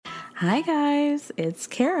Hi guys, it's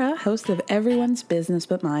Kara, host of Everyone's Business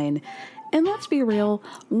But Mine. And let's be real,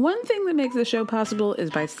 one thing that makes the show possible is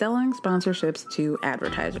by selling sponsorships to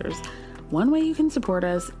advertisers. One way you can support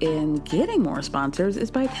us in getting more sponsors is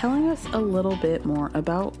by telling us a little bit more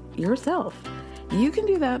about yourself. You can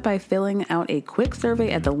do that by filling out a quick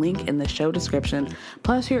survey at the link in the show description.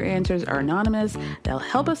 Plus, your answers are anonymous. They'll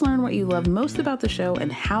help us learn what you love most about the show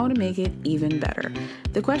and how to make it even better.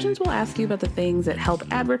 The questions will ask you about the things that help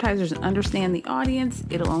advertisers understand the audience.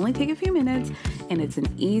 It'll only take a few minutes, and it's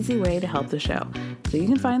an easy way to help the show. So you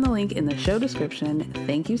can find the link in the show description.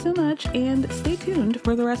 Thank you so much, and stay tuned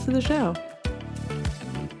for the rest of the show.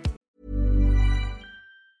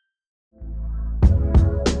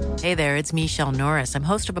 Hey there, it's Michelle Norris. I'm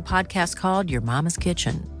host of a podcast called Your Mama's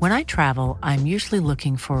Kitchen. When I travel, I'm usually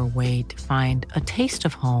looking for a way to find a taste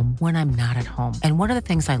of home when I'm not at home. And one of the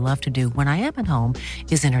things I love to do when I am at home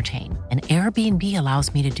is entertain. And Airbnb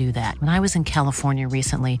allows me to do that. When I was in California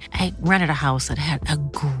recently, I rented a house that had a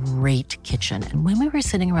great kitchen. And when we were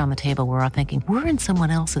sitting around the table, we were all thinking, we're in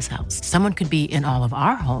someone else's house. Someone could be in all of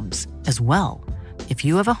our homes as well. If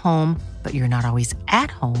you have a home, but you're not always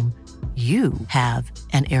at home, you have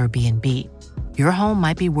an Airbnb. Your home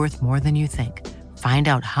might be worth more than you think. Find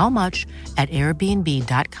out how much at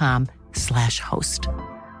airbnb.com/host.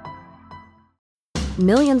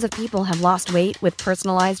 Millions of people have lost weight with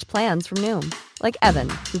personalized plans from Noom. Like Evan,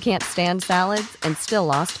 who can't stand salads and still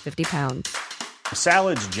lost 50 pounds.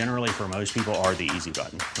 Salads generally for most people are the easy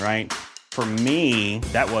button, right? For me,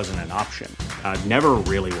 that wasn't an option. I never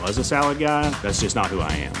really was a salad guy. That's just not who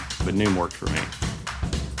I am. But Noom worked for me.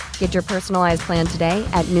 Get your personalized plan today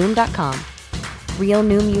at Noom.com. Real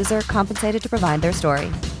Noom user compensated to provide their story.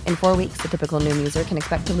 In 4 weeks, the typical Noom user can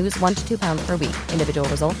expect to lose 1 to 2 pounds per week. Individual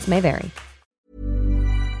results may vary.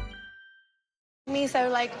 So,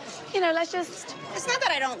 let's just... It's not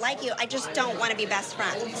that I don't like you. I just don't want to be best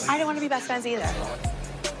friends. I don't want to be best friends either.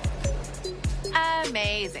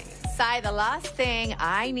 Amazing. So the last thing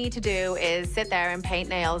I need to do is sit there and paint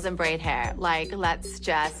nails and braid hair. Let's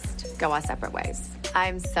just go our separate ways.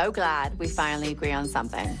 I'm so glad we finally agree on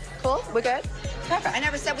something. Cool? We're good? Perfect. I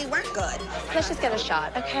never said we weren't good. Let's just get a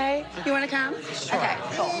shot, okay? You want to come? Sure. Okay,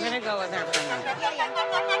 cool. I'm going to go with her for a minute.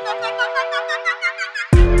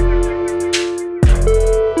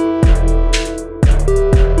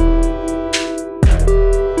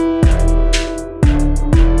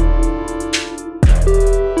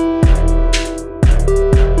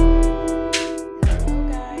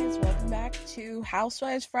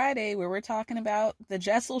 Housewives Friday, where we're talking about the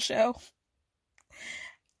Jessel show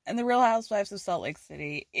and the Real Housewives of Salt Lake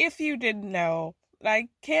City. If you didn't know, I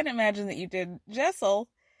can't imagine that you did, Jessel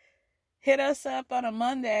hit us up on a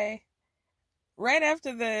Monday right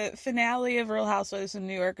after the finale of Real Housewives of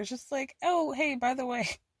New York. It's just like, oh, hey, by the way,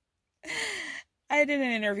 I did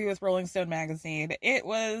an interview with Rolling Stone magazine. It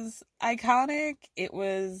was iconic.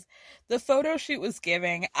 The photo shoot was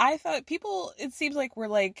giving. I thought people, it seems like we're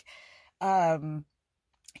like,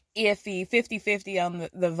 iffy 50-50 on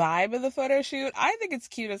the vibe of the photo shoot. I think it's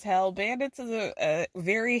cute as hell. Bandits is a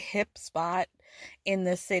very hip spot in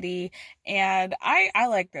the city, and I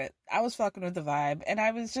liked it. I was fucking with the vibe, and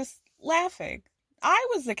I was just laughing. I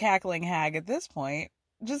was the cackling hag at this point,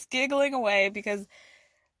 just giggling away because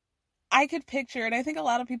I could picture, and I think a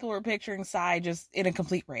lot of people were picturing Sai just in a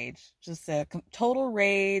complete rage, just a total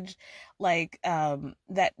rage, like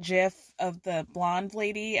that gif of the blonde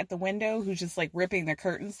lady at the window who's just like ripping the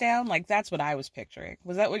curtains down. Like, that's what I was picturing.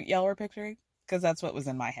 Was that what y'all were picturing? Because that's what was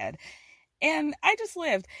in my head. And I just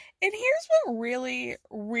lived. And here's what really,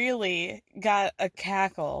 really got a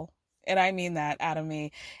cackle, and I mean that out of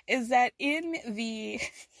me, is that in the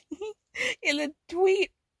in the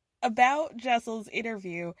tweet about Jessel's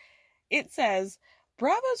interview, it says,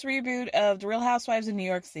 Bravo's reboot of The Real Housewives of New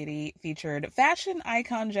York City featured fashion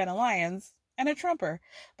icon Jenna Lyons and a Trumper,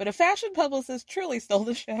 but a fashion publicist truly stole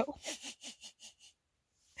the show.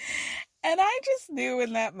 And I just knew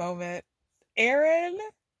in that moment, Erin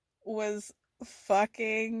was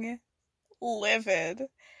fucking livid.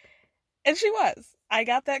 And she was. I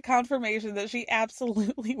got that confirmation that she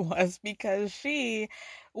absolutely was, because she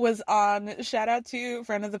was on, shout out to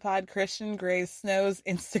friend of the pod, Christian Grace Snow's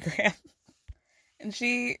Instagram. And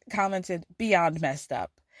she commented, beyond messed up.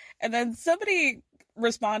 And then somebody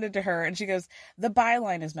responded to her and she goes, the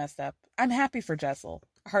byline is messed up. I'm happy for Jessel.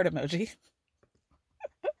 Heart emoji.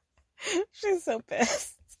 She's so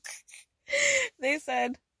pissed. They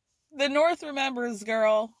said, the North remembers,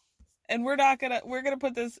 girl. And we're gonna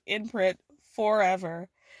put this in print forever.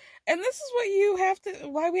 And this is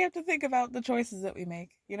why we have to think about the choices that we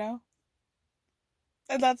make, you know?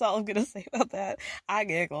 And that's all I'm gonna say about that. I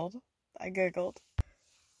giggled. I giggled.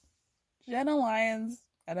 Jenna Lyons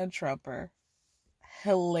and a Trumper.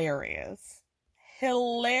 Hilarious.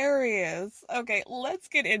 Hilarious. Okay, let's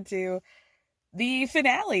get into the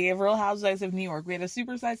finale of Real Housewives of New York. We had a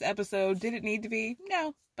supersized episode. Did it need to be?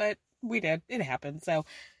 No, but we did. It happened. So,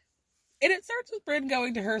 and it starts with Brynn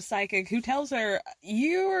going to her psychic, who tells her,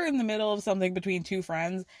 you are in the middle of something between two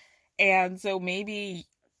friends, and so maybe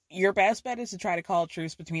your best bet is to try to call a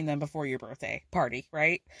truce between them before your birthday party,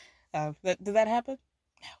 right? Did that happen?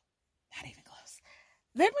 No, not even close.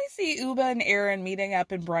 Then we see Uba and Aaron meeting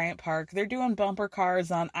up in Bryant Park. They're doing bumper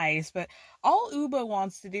cars on ice, but all Uba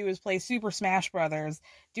wants to do is play Super Smash Brothers,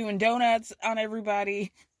 doing donuts on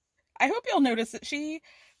everybody. I hope you'll notice that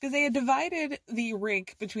because they had divided the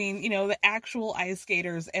rink between, the actual ice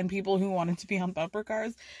skaters and people who wanted to be on bumper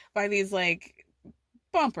cars by these,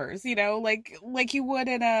 bumpers, like you would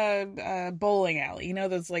in a bowling alley,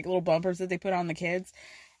 those, little bumpers that they put on the kids.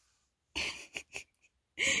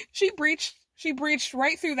 She breached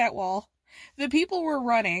right through that wall. The people were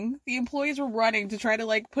running. The employees were running to try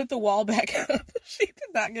to, put the wall back up. She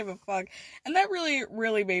did not give a fuck. And that really,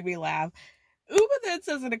 really made me laugh. Uba then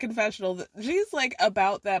says in a confessional that she's,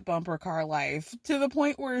 about that bumper car life to the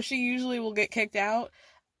point where she usually will get kicked out.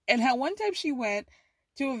 And how one time she went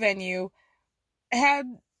to a venue, had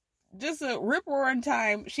just a rip-roaring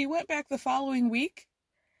time. She went back the following week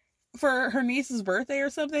for her niece's birthday or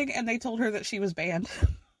something, and they told her that she was banned.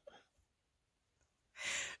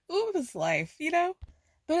 Uba's life,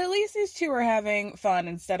 But at least these two are having fun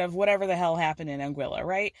instead of whatever the hell happened in Anguilla,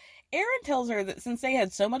 right? Aaron tells her that since they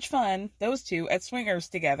had so much fun, those two, at swingers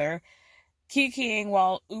together, kikiing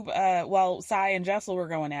while Sai and Jessel were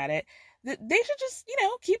going at it, that they should just,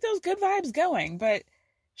 keep those good vibes going. But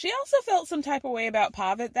she also felt some type of way about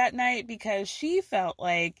Pavit that night because she felt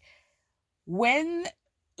like when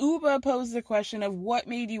Uba posed the question of what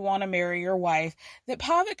made you want to marry your wife, that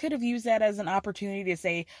Pavit could have used that as an opportunity to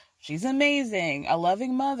say, she's amazing, a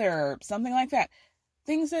loving mother, something like that.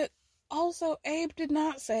 Things that also Abe did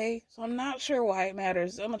not say, so I'm not sure why it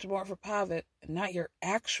matters so much more for Pavit and not your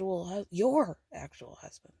actual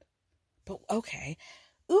husband. But okay.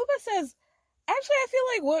 Uba says, actually, I feel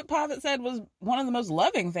like what Pavit said was one of the most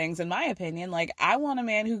loving things, in my opinion. I want a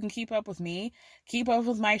man who can keep up with me, keep up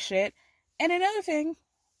with my shit. And another thing,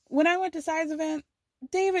 when I went to Sai's event,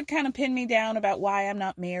 David kind of pinned me down about why I'm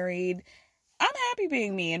not married. I'm happy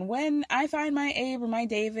being me, and when I find my Abe or my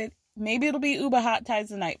David, maybe it'll be Uba hot ties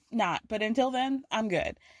tonight. Not, but until then, I'm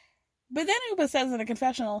good. But then Uba says in a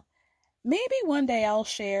confessional, maybe one day I'll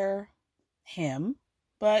share him,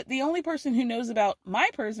 but the only person who knows about my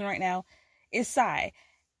person right now is Sai.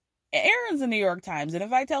 Aaron's the New York Times, and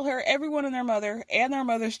if I tell her, everyone and their mother and their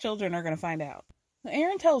mother's children are going to find out.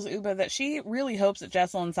 Aaron tells Uba that she really hopes that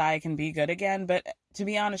Jessel and Sai can be good again, but to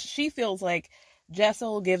be honest, she feels like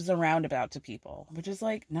Jessel gives a roundabout to people, which is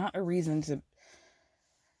not a reason to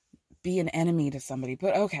be an enemy to somebody,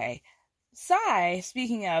 but okay. Sai,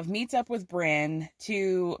 speaking of, meets up with Brynn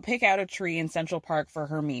to pick out a tree in Central Park for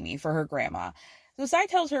her Mimi, for her grandma. So Sai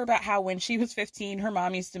tells her about how when she was 15, her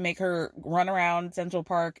mom used to make her run around Central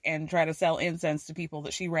Park and try to sell incense to people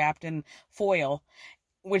that she wrapped in foil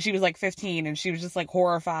when she was 15, and she was just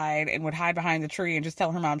horrified and would hide behind the tree and just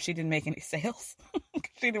tell her mom she didn't make any sales.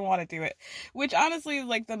 She didn't want to do it, which honestly is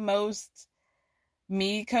the most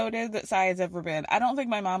me coded that Sai has ever been. I don't think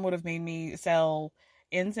my mom would have made me sell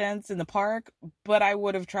incense in the park, but I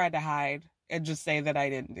would have tried to hide and just say that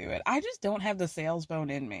I didn't do it. I just don't have the sales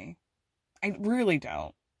bone in me. I really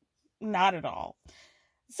don't. Not at all.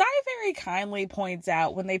 Sai very kindly points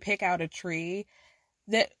out when they pick out a tree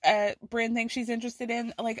that Brynn thinks she's interested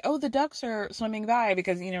in, the ducks are swimming by,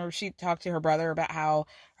 because, she talked to her brother about how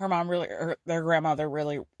her mom or their grandmother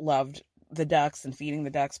really loved the ducks and feeding the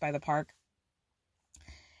ducks by the park.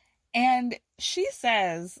 And she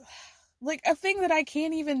says, a thing that I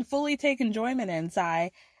can't even fully take enjoyment in,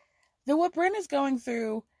 Sai, that what Brynn is going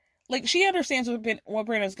through, she understands what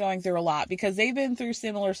Brynn is going through a lot, because they've been through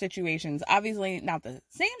similar situations. Obviously not the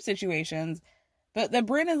same situations, but that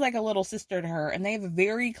Brynn is a little sister to her, and they have a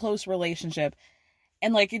very close relationship,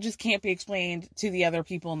 and it just can't be explained to the other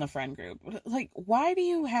people in the friend group. Why do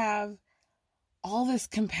you have all this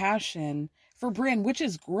compassion for Brynn, which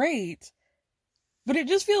is great, but it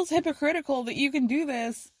just feels hypocritical that you can do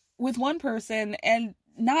this with one person and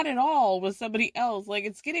not at all with somebody else.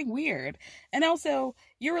 It's getting weird. And also,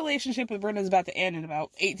 your relationship with Brynn is about to end in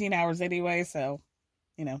about 18 hours anyway, so,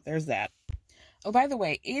 there's that. Oh, by the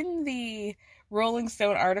way, in the Rolling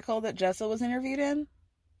Stone article that Jessel was interviewed in,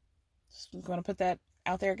 just going to put that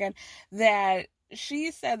out there again, that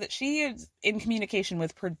she said that she is in communication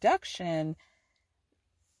with production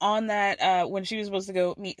on that, when she was supposed to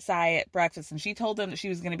go meet Sai at breakfast, and she told them that she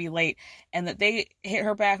was going to be late, and that they hit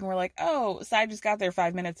her back and were like, oh, Sai just got there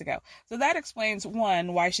 5 minutes ago. So that explains,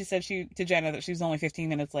 one, why she said to Jenna that she was only 15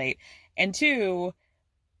 minutes late, and two,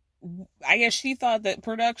 I guess she thought that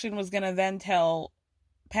production was going to then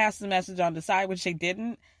pass the message on to Sai, which they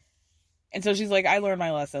didn't. And so she's like, I learned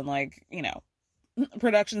my lesson. Like,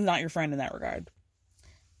 production's not your friend in that regard.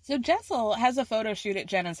 So Jessel has a photo shoot at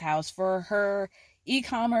Jenna's house for her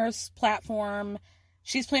e-commerce platform.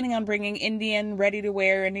 She's planning on bringing Indian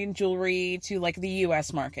ready-to-wear Indian jewelry to, like, the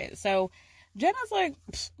U.S. market. So Jenna's like,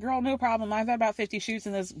 girl, no problem. I've had about 50 shoots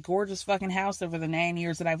in this gorgeous fucking house over the 9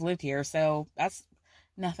 years that I've lived here. So that's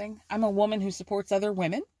nothing. I'm a woman who supports other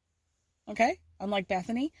women. Okay? Unlike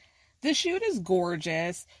Bethany. The shoot is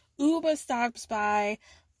gorgeous. Uba stops by.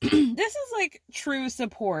 This is like true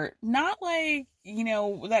support. Not like,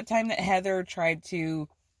 that time that Heather tried to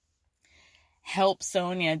help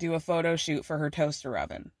Sonia do a photo shoot for her toaster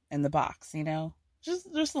oven in the box,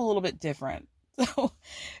 Just a little bit different. So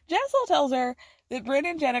Jessel tells her that Bryn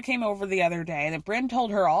and Jenna came over the other day, and that Bryn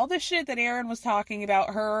told her all the shit that Aaron was talking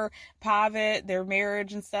about her, Pavitt, their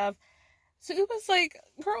marriage and stuff. So Uba's like,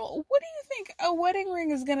 girl, what do you think? A wedding ring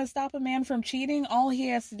is going to stop a man from cheating? All he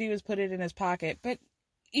has to do is put it in his pocket. But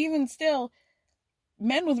even still,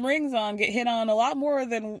 men with rings on get hit on a lot more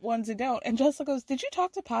than ones who don't. And Jessica goes, did you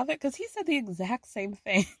talk to Pavitt? Because he said the exact same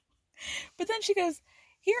thing. But then she goes,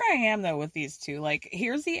 here I am, though, with these two. Like,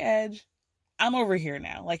 here's the edge. I'm over here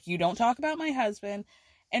now. Like, you don't talk about my husband.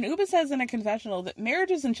 And Uba says in a confessional that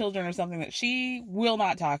marriages and children are something that she will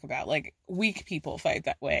not talk about. Like, weak people fight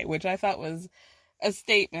that way, which I thought was a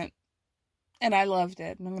statement. And I loved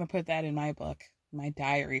it. And I'm going to put that in my book, my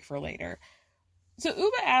diary for later. So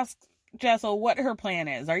Uba asks Jessel what her plan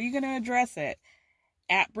is. Are you going to address it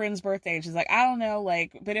at Bryn's birthday? And she's like, I don't know,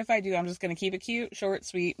 but if I do, I'm just going to keep it cute, short,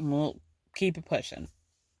 sweet, and we'll keep it pushing.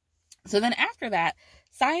 So then after that,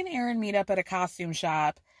 Sai and Aaron meet up at a costume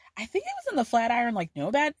shop. I think it was in the Flatiron,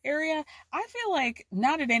 Nobat area. I feel like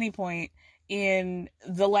not at any point in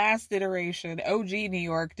the last iteration, OG New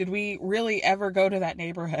York, did we really ever go to that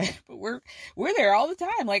neighborhood. But we're there all the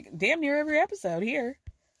time, damn near every episode here.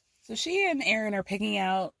 So she and Aaron are picking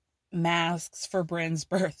out masks for Bryn's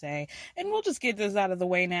birthday. And we'll just get this out of the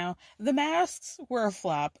way now. The masks were a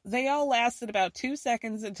flop. They all lasted about 2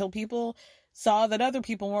 seconds until people saw that other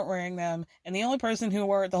people weren't wearing them, and the only person who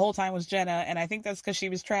wore it the whole time was Jenna, and I think that's because she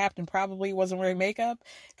was trapped and probably wasn't wearing makeup,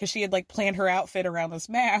 because she had planned her outfit around this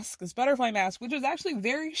butterfly mask, which was actually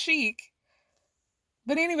very chic.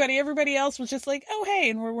 But everybody else was just like, oh hey,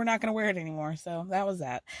 and we're not going to wear it anymore. So that was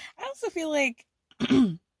that. I also feel like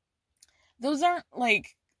those aren't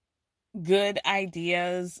good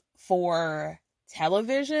ideas for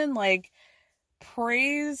television.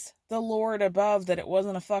 Praise the Lord above that it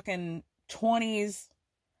wasn't a fucking 20s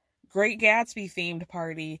Great Gatsby themed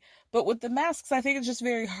party. But with the masks, I think it's just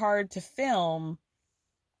very hard to film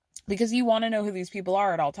because you want to know who these people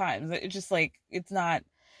are at all times. It's just it's a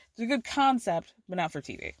good concept, but not for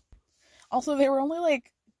TV. Also, there were only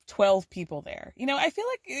 12 people there. I feel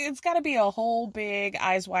like it's got to be a whole big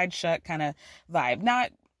eyes wide shut kind of vibe.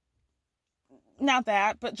 Not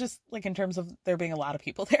that, but just in terms of there being a lot of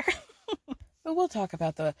people there. But we'll talk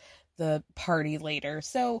about the party later.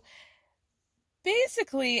 So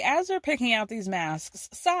basically, as they're picking out these masks,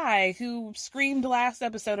 Sai, who screamed last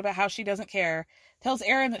episode about how she doesn't care, tells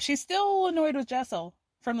Aaron that she's still annoyed with Jessel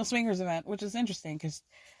from the swingers event, which is interesting because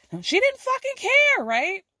she didn't fucking care,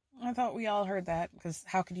 right? I thought we all heard that because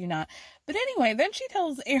how could you not? But anyway, then she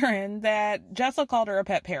tells Aaron that Jessel called her a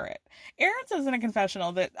pet parrot. Aaron says in a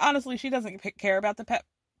confessional that honestly she doesn't care about the pet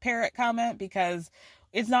parrot comment because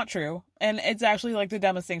it's not true. And it's actually the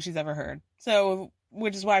dumbest thing she's ever heard. So,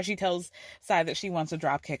 which is why she tells Sai that she wants to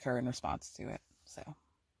drop kick her in response to it. So,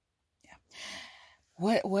 yeah.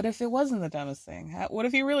 What if it wasn't the dumbest thing? What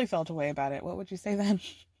if you really felt a way about it? What would you say then?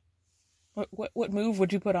 What move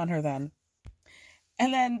would you put on her then?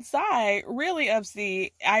 And then Sai really ups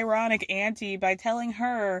the ironic ante by telling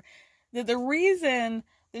her that the reason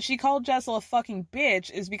that she called Jessel a fucking bitch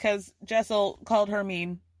is because Jessel called her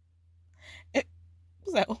mean.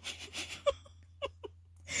 So...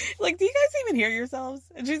 do you guys even hear yourselves?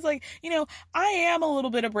 And she's like, I am a little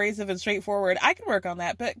bit abrasive and straightforward. I can work on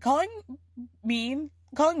that. But calling me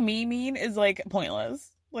mean is pointless.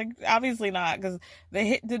 Obviously not, because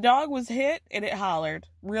the dog was hit and it hollered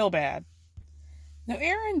real bad. Now,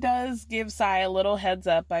 Aaron does give Sai a little heads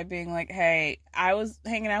up by being like, hey, I was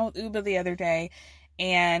hanging out with Uba the other day,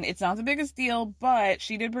 and it's not the biggest deal, but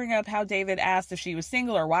she did bring up how David asked if she was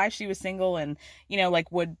single or why she was single, and,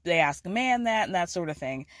 would they ask a man that, and that sort of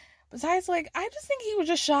thing. Besides, like, I just think he was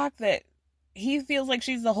just shocked that he feels like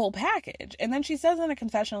she's the whole package. And then she says in a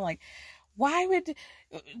confessional, like, why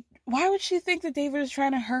would she think that David is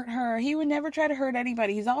trying to hurt her? He would never try to hurt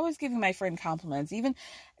anybody. He's always giving my friend compliments, even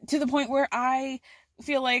to the point where I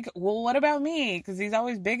feel like, well, what about me? Because he's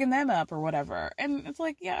always bigging them up or whatever. And it's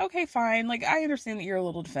like, yeah, okay, fine. Like, I understand that you're a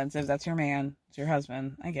little defensive. That's your man. It's your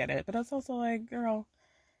husband. I get it. But it's also like, girl,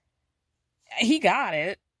 he got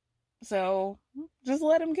it. So just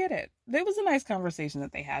let him get it. It was a nice conversation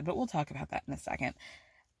that they had, but we'll talk about that in a second.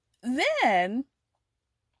 Then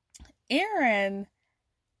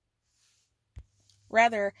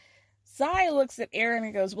Sai looks at Erin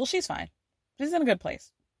and goes, well, she's fine. She's in a good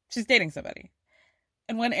place. She's dating somebody.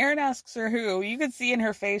 And when Erin asks her who, you could see in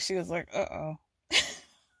her face, she was like, uh-oh.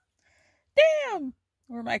 Damn!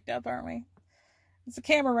 We're mic'd up, aren't we? There's a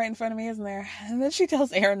camera right in front of me, isn't there? And then she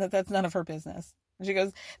tells Erin that that's none of her business. And she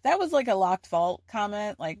goes, that was like a locked vault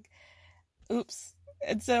comment. Like, oops.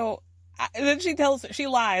 And so and then she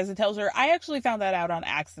lies and tells her, I actually found that out on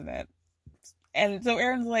accident. And so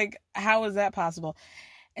Erin's like, how is that possible?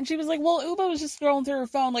 And she was like, well, Uba was just scrolling through her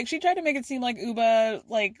phone. Like, she tried to make it seem like Uba,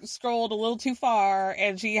 like, scrolled a little too far,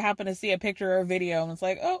 and she happened to see a picture or a video, and it's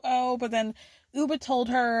like, oh, but then Uba told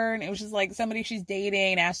her, and it was just like somebody she's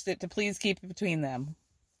dating asked it to please keep it between them.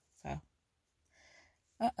 So,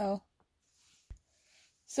 uh-oh.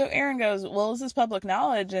 So Erin goes, well, is this public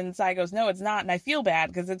knowledge? And Sai goes, no, it's not, and I feel bad,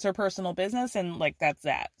 because it's her personal business, and, like, that's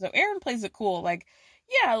that. So Erin plays it cool, like,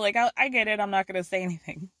 yeah, like, I get it, I'm not going to say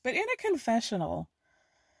anything. But in a confessional,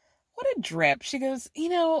 what a drip. She goes,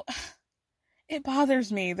 it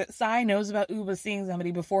bothers me that Sai knows about Uba seeing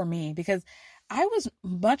somebody before me, because I was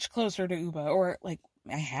much closer to Uba, or, like,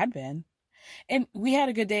 I had been. And we had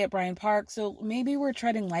a good day at Bryant Park, so maybe we're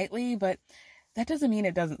treading lightly, but that doesn't mean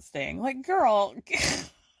it doesn't sting. Like, girl,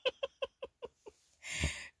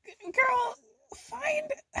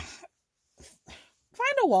 find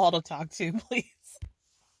a wall to talk to, please.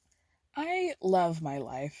 I love my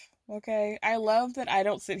life, okay? I love that I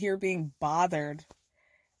don't sit here being bothered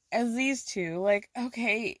as these two. Like,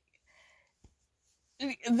 okay,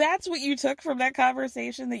 that's what you took from that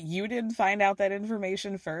conversation, that you didn't find out that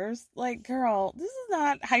information first? Like, girl, this is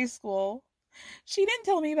not high school. She didn't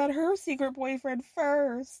tell me about her secret boyfriend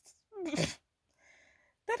first. That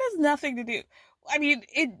has nothing to do. I mean,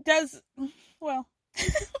 it does. Well,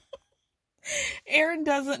 Erin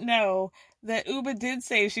doesn't know that Uba did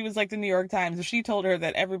say she was like the New York Times if she told her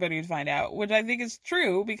that everybody would find out, which I think is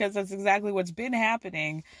true, because that's exactly what's been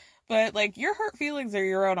happening. But, like, your hurt feelings are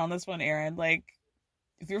your own on this one, Erin. Like,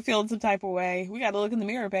 if you're feeling some type of way, we got to look in the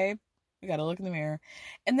mirror, babe. We got to look in the mirror.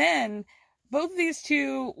 And then both of these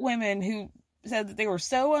two women who said that they were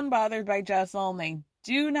so unbothered by Jessel and they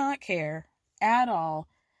do not care at all,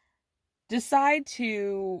 decide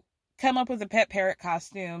to come up with a pet parrot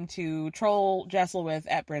costume to troll Jessel with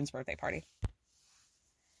at Bryn's birthday party.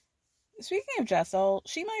 Speaking of Jessel,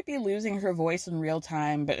 she might be losing her voice in real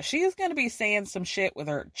time, but she is going to be saying some shit with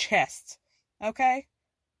her chest, okay?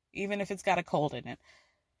 Even if it's got a cold in it.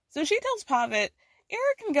 So she tells Pavitt,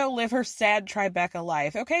 Eric can go live her sad Tribeca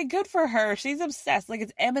life, okay? Good for her. She's obsessed. Like,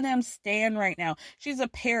 it's Eminem's Stan right now. She's a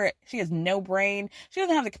parrot. She has no brain. She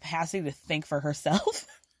doesn't have the capacity to think for herself.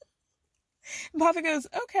 And Pavitt goes,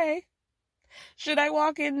 okay. Should I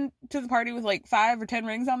walk into the party with like 5 or 10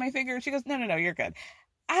 rings on my finger? She goes, no, you're good.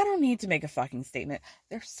 I don't need to make a fucking statement.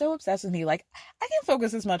 They're so obsessed with me. Like, I can't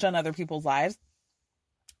focus as much on other people's lives.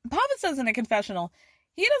 Pavitt says in a confessional,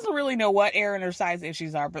 he doesn't really know what Erin or Sai's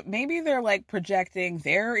issues are, but maybe they're like projecting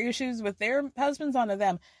their issues with their husbands onto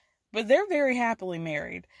them. But they're very happily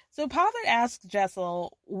married. So Pavitt asks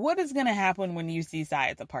Jessel, what is going to happen when you see Sai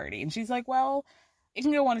at the party? And she's like, well, it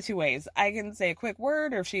can go one of two ways. I can say a quick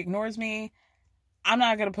word, or if she ignores me, I'm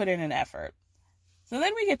not going to put in an effort. So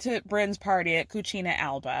then we get to Bryn's party at Cucina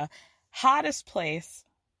Alba. Hottest place.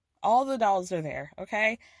 All the dolls are there,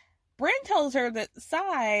 okay? Bryn tells her that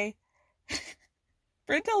Sai...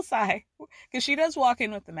 Bryn tells Sai, because she does walk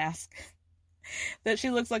in with the mask, that she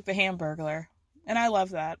looks like the Hamburglar. And I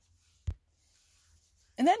love that.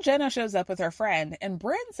 And then Jenna shows up with her friend, and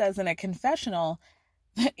Bryn says in a confessional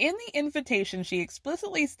that in the invitation she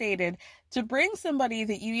explicitly stated to bring somebody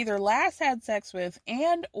that you either last had sex with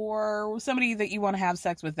and or somebody that you want to have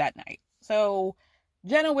sex with that night. So,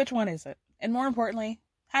 Jenna, which one is it? And more importantly,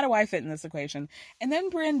 how do I fit in this equation? And then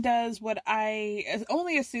Bryn does what I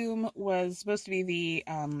only assume was supposed to be the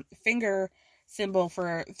finger symbol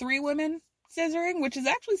for 3 women scissoring, which is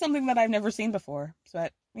actually something that I've never seen before.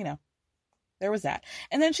 But, you know, there was that.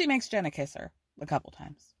 And then she makes Jenna kiss her a couple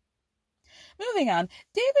times. Moving on,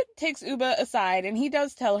 David takes Uba aside and he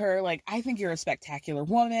does tell her, like, I think you're a spectacular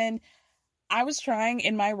woman. I was trying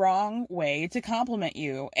in my wrong way to compliment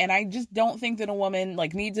you, and I just don't think that a woman,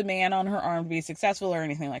 like, needs a man on her arm to be successful or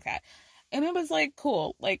anything like that. And it was like,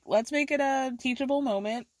 cool, like, let's make it a teachable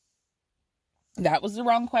moment. That was the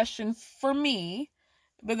wrong question for me.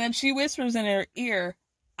 But then she whispers in her ear,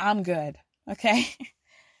 I'm good, okay?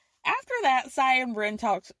 After that, Sai and Bryn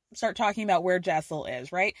start talking about where Jessel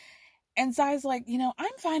is, right? And Sai's like,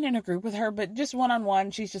 I'm fine in a group with her, but just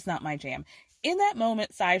one-on-one, she's just not my jam. In that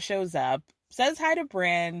moment, Sai shows up, says hi to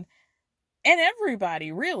Bryn, and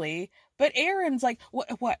everybody, really. But Erin's like,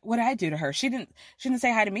 what did I do to her? She didn't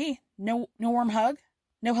say hi to me. No warm hug?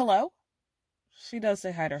 No hello? She does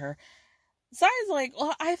say hi to her. Sai's like,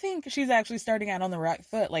 well, I think she's actually starting out on the right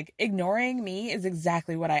foot. Like, ignoring me is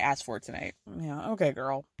exactly what I asked for tonight. Yeah, okay,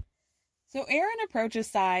 girl. So Erin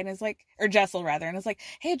approaches Sai and is like, or Jessel rather, and is like,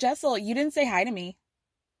 hey, Jessel, you didn't say hi to me.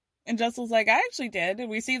 And Jessel's like, I actually did. And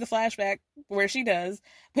we see the flashback where she does.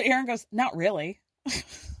 But Erin goes, not really.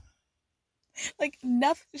 Like,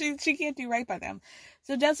 nothing. She can't do right by them.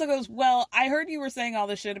 So Jessel goes, well, I heard you were saying all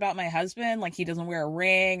this shit about my husband. Like, he doesn't wear a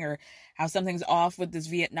ring or how something's off with this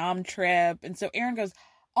Vietnam trip. And so Erin goes,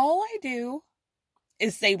 all I do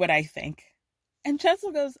is say what I think. And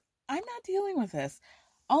Jessel goes, I'm not dealing with this.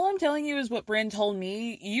 All I'm telling you is what Bryn told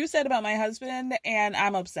me. You said about my husband, and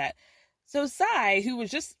I'm upset. So Sai, who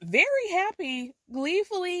was just very happy,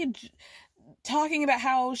 gleefully talking about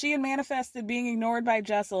how she had manifested being ignored by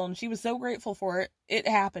Jessel, and she was so grateful for it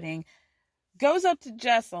happening, goes up to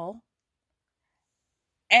Jessel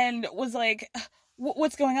and was like,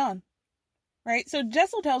 what's going on? Right? So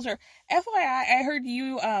Jessel tells her, FYI, I heard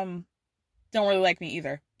you don't really like me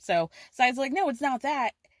either. So Sai's like, no, it's not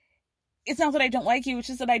that. It's not that I don't like you, it's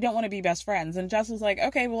just that I don't want to be best friends. And Jessel's like,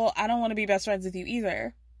 okay, well, I don't want to be best friends with you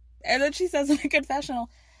either. And then she says in a confessional,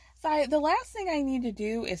 Sai, the last thing I need to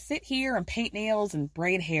do is sit here and paint nails and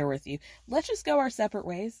braid hair with you. Let's just go our separate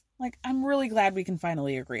ways. Like, I'm really glad we can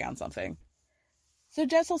finally agree on something. So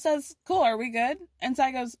Jessel says, cool, are we good? And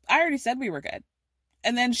Sai goes, I already said we were good.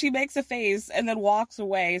 And then she makes a face and then walks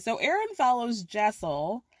away. So Erin follows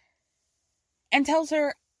Jessel and tells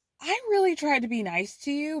her, I really tried to be nice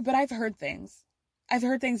to you, but I've heard things. I've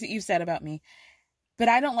heard things that you've said about me. But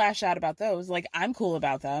I don't lash out about those. Like, I'm cool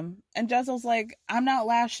about them. And Jessel's like, I'm not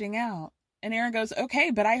lashing out. And Erin goes, okay,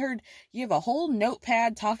 but I heard you have a whole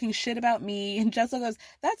notepad talking shit about me. And Jessel goes,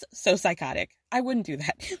 that's so psychotic. I wouldn't do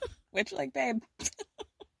that. Which, like, babe.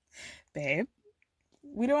 Babe.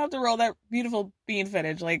 We don't have to roll that beautiful bean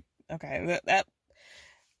footage. Like, okay, that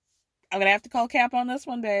I'm going to have to call cap on this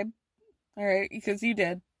one, babe. All right, because you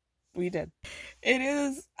did. We did. It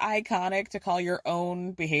is iconic to call your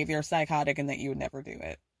own behavior psychotic and that you would never do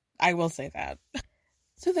it. I will say that.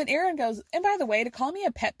 So then Erin goes, and by the way, to call me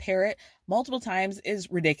a pet parrot multiple times is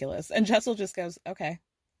ridiculous. And Jessel just goes, okay.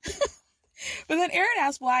 But then Erin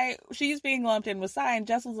asks why she's being lumped in with Sai, and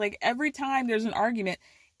Jessel's like, every time there's an argument,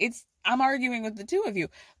 I'm arguing with the two of you.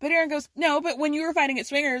 But Erin goes, no, but when you were fighting at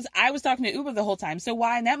Swingers, I was talking to Uba the whole time. So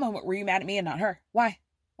why in that moment were you mad at me and not her? Why?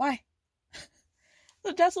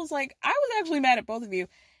 So Jessel's like, I was actually mad at both of you.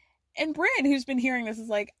 And Bryn, who's been hearing this, is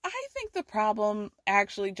like, I think the problem,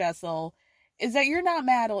 actually, Jessel, is that you're not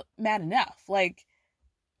mad enough. Like,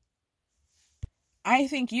 I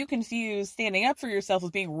think you confuse standing up for yourself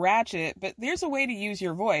with being ratchet, but there's a way to use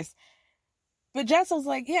your voice. But Jessel's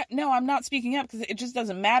like, yeah, no, I'm not speaking up because it just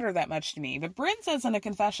doesn't matter that much to me. But Bryn says in a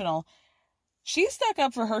confessional, she stuck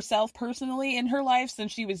up for herself personally in her life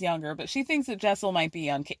since she was younger, but she thinks that Jessel might be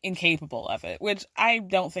incapable of it, which I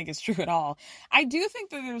don't think is true at all. I do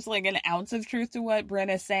think that there's like an ounce of truth to what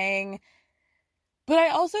Bryn is saying, but I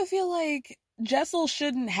also feel like Jessel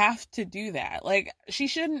shouldn't have to do that. Like, she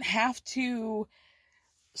shouldn't have to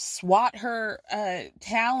swat her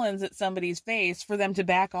talons at somebody's face for them to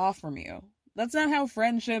back off from you. That's not how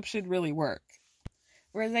friendship should really work.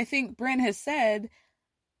 Whereas I think Bryn has said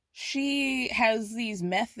she has these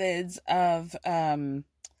methods of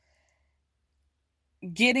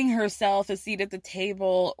getting herself a seat at the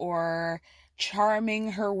table or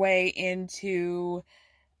charming her way into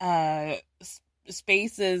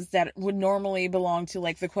spaces that would normally belong to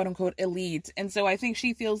like the quote unquote elite. And so I think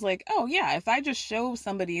she feels like, oh yeah, if I just show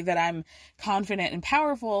somebody that I'm confident and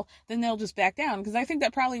powerful, then they'll just back down. Because I think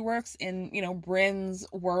that probably works in, Bryn's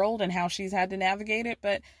world and how she's had to navigate it.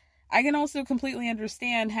 But I can also completely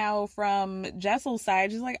understand how from Jessel's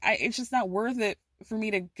side, she's like, it's just not worth it for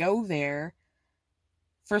me to go there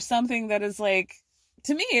for something that is like,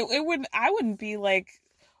 to me, I wouldn't be like,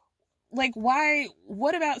 why,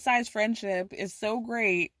 what about Sai's friendship is so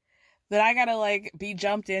great that I gotta like be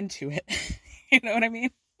jumped into it? You know what I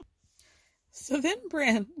mean? So then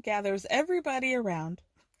Bryn gathers everybody around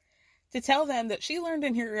to tell them that she learned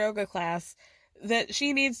in her yoga class that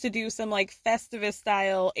she needs to do some like Festivus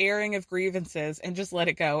style airing of grievances and just let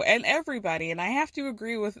it go. And everybody, and I have to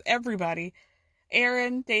agree with everybody,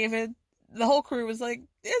 Aaron, David, the whole crew was like, is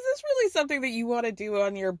this really something that you want to do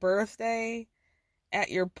on your birthday at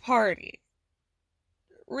your party?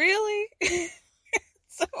 Really?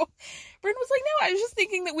 So Bryn was like, no, I was just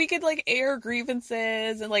thinking that we could like air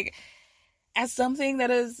grievances and like as something that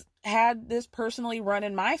has had this personally run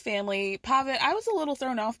in my family. Pavitt, I was a little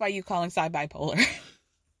thrown off by you calling Sai bipolar.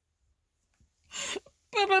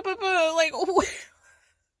 Like,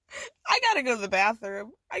 I gotta go to the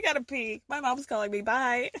bathroom. I gotta pee. My mom's calling me.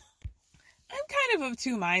 Bye. I'm kind of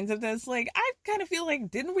two minds of this. Like, I kind of feel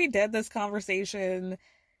like, didn't we dead this conversation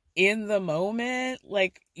in the moment?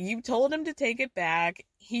 Like, you told him to take it back.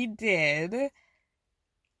 He did.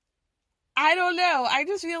 I don't know. I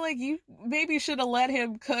just feel like you maybe should have let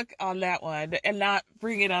him cook on that one and not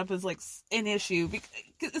bring it up as like an issue.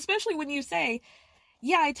 Because, especially when you say,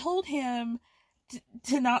 yeah, I told him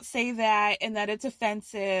to not say that and that it's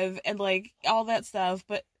offensive and like all that stuff.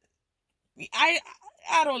 But I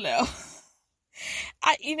don't know.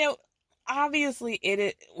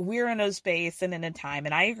 Obviously we're in a space and in a time,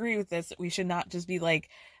 and I agree with this, that we should not just be like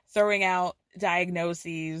throwing out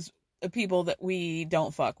diagnoses of people that we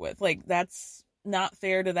don't fuck with. Like, that's not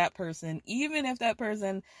fair to that person, even if that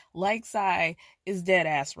person, like Sai, is dead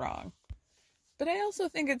ass wrong. But I also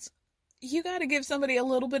think you got to give somebody a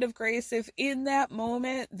little bit of grace if in that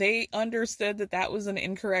moment they understood that that was an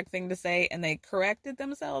incorrect thing to say and they corrected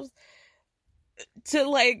themselves, to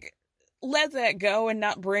like let that go and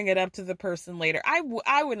not bring it up to the person later. I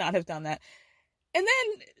would not have done that. And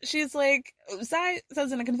then she's like, Sai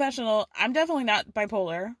says in a confessional, I'm definitely not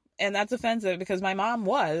bipolar. And that's offensive because my mom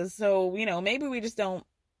was. So, maybe we just don't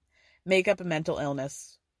make up a mental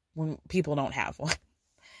illness when people don't have one.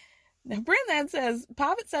 Now, Bryn then says,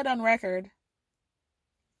 Pavitt said on record,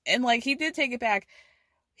 and like he did take it back.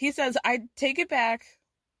 He says, I take it back,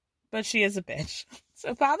 but she is a bitch.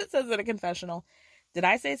 So Pavitt says in a confessional, did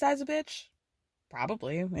I say Sai's a bitch?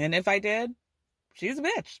 Probably. And if I did, she's a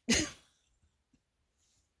bitch.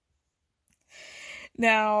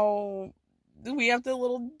 Now, we have to do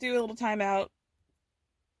a little timeout.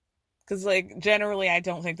 Because, like, generally, I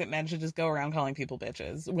don't think that men should just go around calling people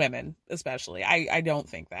bitches. Women, especially. I don't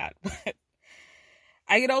think that. But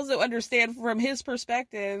I can also understand from his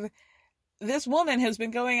perspective, this woman has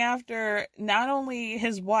been going after not only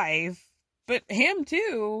his wife, but him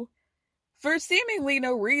too, for seemingly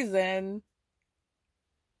no reason.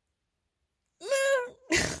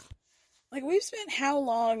 Like, we've spent how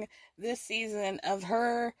long this season of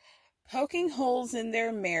her poking holes in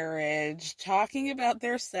their marriage, talking about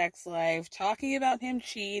their sex life, talking about him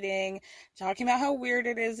cheating, talking about how weird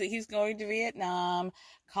it is that he's going to Vietnam,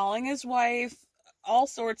 calling his wife all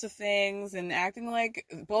sorts of things, and acting like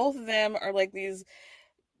both of them are like these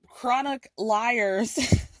chronic liars.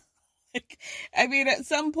 I mean, at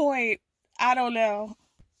some point, I don't know.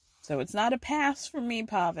 So it's not a pass for me,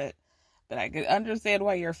 Pavitt, but I could understand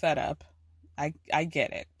why you're fed up. I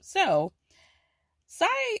get it. So Sai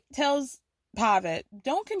tells Pavitt,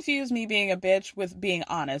 don't confuse me being a bitch with being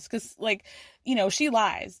honest. Because, like, she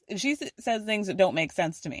lies. And she says things that don't make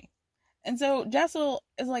sense to me. And so Jessel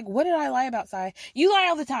is like, what did I lie about, Sai? You lie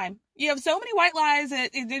all the time. You have so many white lies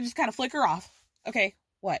that they just kind of flicker off. Okay,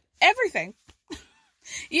 what? Everything.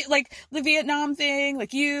 Like, the Vietnam thing,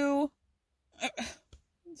 like you.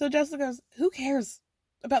 So Jessel goes, who cares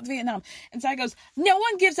about the Vietnam? And Sai goes, no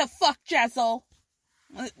one gives a fuck, Jessel.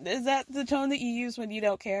 Is that the tone that you use when you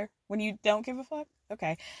don't care? When you don't give a fuck?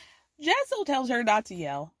 Okay. Jessel tells her not to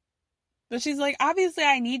yell. But she's like, obviously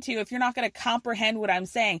I need to if you're not going to comprehend what I'm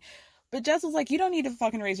saying. But Jessel's like, you don't need to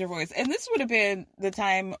fucking raise your voice. And this would have been the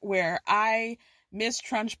time where I Miss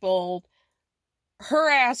Trunchbull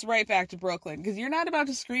her ass right back to Brooklyn. Because you're not about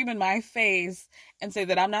to scream in my face and say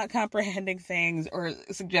that I'm not comprehending things or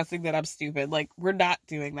suggesting that I'm stupid. Like, we're not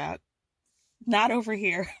doing that. Not over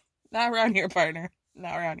here. Not around here, partner.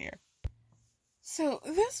 Not around here. So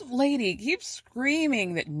this lady keeps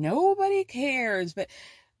screaming that nobody cares, but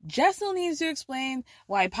Jessel needs to explain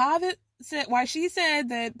why she said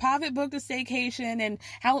that Pavitt booked a staycation and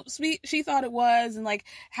how sweet she thought it was, and like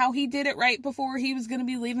how he did it right before he was going to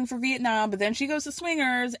be leaving for Vietnam. But then she goes to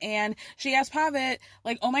Swingers and she asks Pavitt,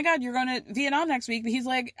 like, oh my God, you're going to Vietnam next week. But he's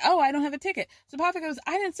like, oh, I don't have a ticket. So Pavitt goes,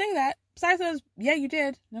 I didn't say that. Sai says, yeah, you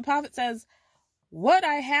did. And Pavitt says, what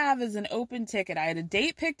I have is an open ticket. I had a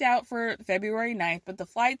date picked out for February 9th, but the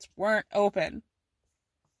flights weren't open.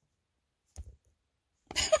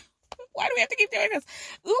 Why do we have to keep doing this?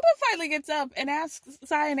 Uba finally gets up and asks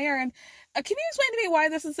Sai and Aaron, can you explain to me why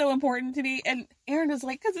this is so important to me? And Aaron is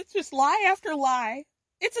like, because it's just lie after lie.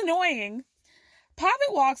 It's annoying.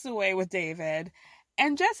 Pavitt walks away with David,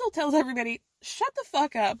 and Jessel tells everybody, shut the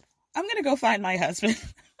fuck up. I'm going to go find my husband.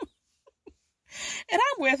 And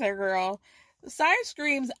I'm with her, girl. Sai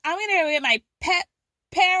screams, I'm going to go get my pet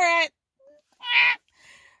parrot.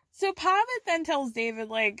 So Pavitt then tells David,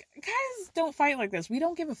 like, guys, don't fight like this. We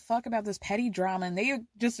don't give a fuck about this petty drama. And they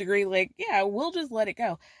just agree, like, yeah, we'll just let it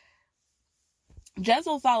go.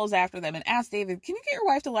 Jessel follows after them and asks David, can you get your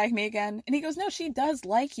wife to like me again? And he goes, no, she does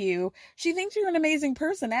like you. She thinks you're an amazing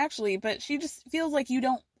person, actually, but she just feels like you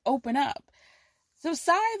don't open up. So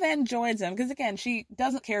Sai then joins him, because again, she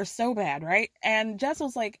doesn't care so bad, right? And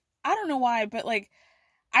Jessel's like, I don't know why, but like,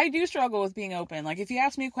 I do struggle with being open. Like, if you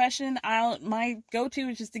ask me a question, my go-to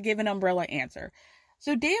is just to give an umbrella answer.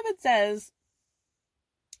 So David says,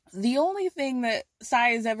 the only thing that Sai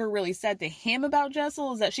has ever really said to him about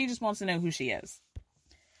Jessel is that she just wants to know who she is.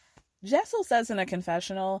 Jessel says in a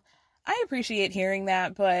confessional, I appreciate hearing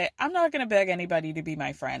that, but I'm not going to beg anybody to be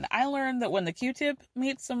my friend. I learned that when the Q-tip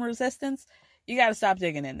meets some resistance, you got to stop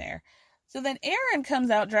digging in there. So then Aaron comes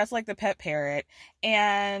out dressed like the pet parrot,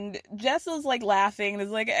 and Jessel's like laughing and is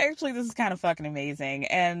like, actually, this is kind of fucking amazing.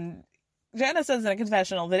 And Jenna says in a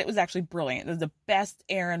confessional that it was actually brilliant. It was the best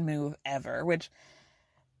Aaron move ever, which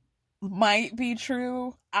might be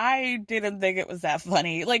true. I didn't think it was that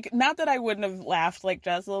funny. Like, not that I wouldn't have laughed like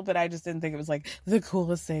Jessel, but I just didn't think it was like the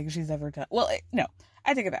coolest thing she's ever done. Well, no,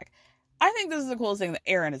 I take it back. I think this is the coolest thing that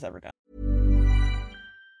Aaron has ever done.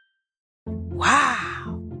 Wow.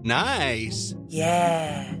 Nice.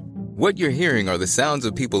 Yeah. What you're hearing are the sounds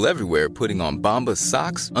of people everywhere putting on Bombas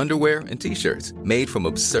socks, underwear, and T-shirts made from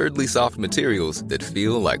absurdly soft materials that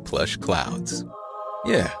feel like plush clouds.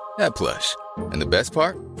 Yeah, that plush. And the best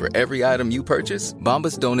part? For every item you purchase,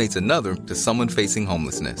 Bombas donates another to someone facing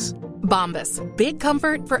homelessness. Bombas. Big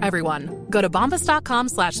comfort for everyone. Go to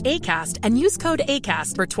bombas.com/ACAST and use code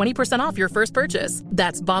ACAST for 20% off your first purchase.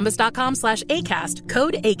 That's bombas.com/ACAST.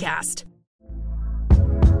 Code ACAST.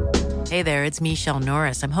 Hey there, it's Michelle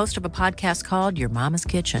Norris. I'm host of a podcast called Your Mama's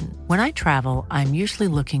Kitchen. When I travel, I'm usually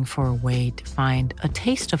looking for a way to find a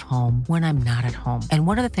taste of home when I'm not at home. And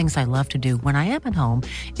one of the things I love to do when I am at home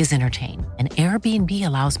is entertain. And Airbnb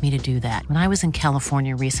allows me to do that. When I was in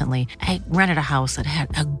California recently, I rented a house that had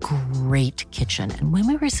a great kitchen. And when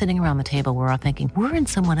we were sitting around the table, we're all thinking, we're in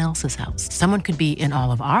someone else's house. Someone could be in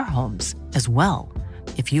all of our homes as well.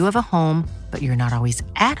 If you have a home, but you're not always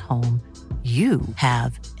at home, you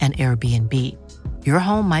have an Airbnb. Your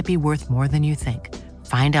home might be worth more than you think.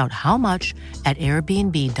 Find out how much at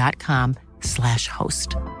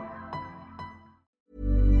airbnb.com/host.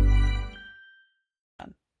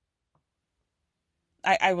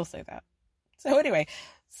 I will say that. So anyway,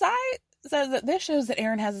 Sai says that this shows that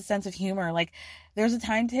Aaron has a sense of humor. Like, there's a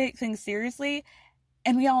time to take things seriously,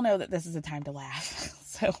 and we all know that this is a time to laugh.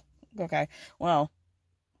 So, okay, well,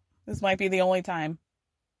 this might be the only time.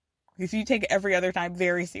 If you take every other time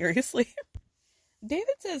very seriously.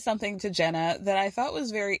 David says something to Jenna that I thought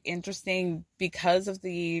was very interesting because of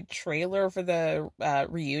the trailer for the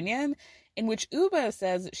reunion, in which Uba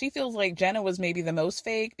says she feels like Jenna was maybe the most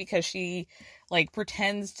fake because she like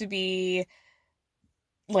pretends to be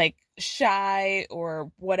like shy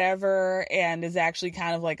or whatever and is actually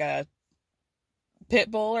kind of like a pit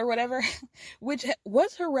bull or whatever, which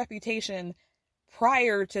was her reputation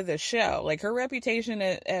prior to the show. Like, her reputation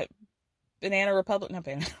at Banana Republic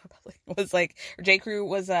was like, or J. Crew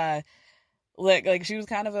was like she was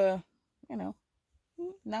kind of a, you know,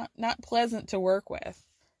 not pleasant to work with.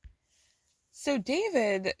 So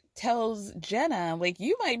David tells Jenna, like,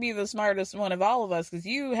 you might be the smartest one of all of us because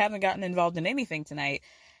you haven't gotten involved in anything tonight.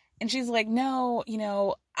 And she's like, no, you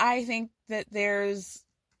know, I think that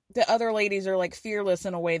the other ladies are like fearless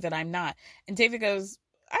in a way that I'm not. And David goes,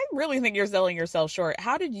 I really think you're selling yourself short.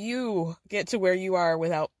 How did you get to where you are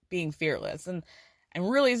without being fearless? And I'm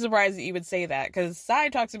really surprised that you would say that, because Sai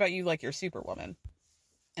talks about you like you're Superwoman.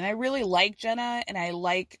 And I really like Jenna, and I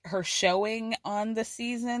like her showing on the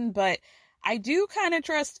season, but I do kind of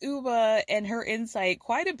trust Uba and her insight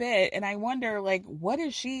quite a bit. And I wonder, like, what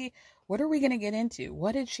are we going to get into?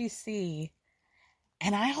 What did she see?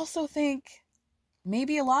 And I also think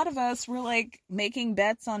maybe a lot of us were like making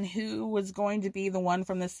bets on who was going to be the one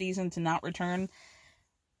from this season to not return.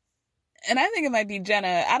 And I think it might be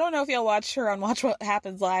Jenna. I don't know if y'all watched her on Watch What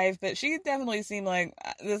Happens Live, but she definitely seemed like,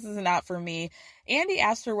 this is not for me. Andy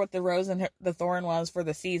asked her what the rose and the thorn was for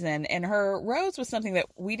the season, and her rose was something that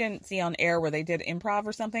we didn't see on air where they did improv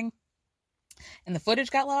or something. And the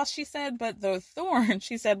footage got lost, she said, but the thorn,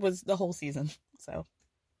 she said, was the whole season. So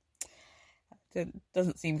it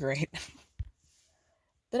doesn't seem great.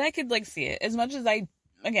 But I could, like, see it. As much as I,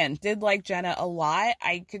 again, did like Jenna a lot,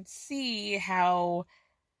 I could see how,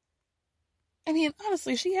 I mean,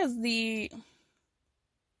 honestly, she can,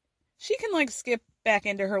 like, skip back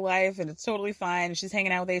into her life, and it's totally fine. She's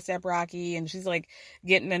hanging out with A$AP Rocky, and she's, like,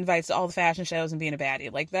 getting invites to all the fashion shows and being a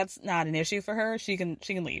baddie. Like, that's not an issue for her. She can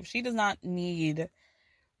leave. She does not need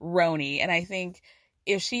Roni. And I think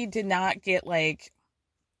if she did not get, like,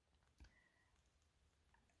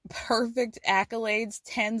 perfect accolades,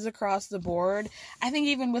 10s across the board, I think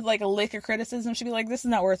even with, like, a lick of criticism, she'd be like, this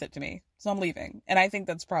is not worth it to me, so I'm leaving. And I think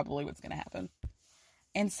that's probably what's going to happen.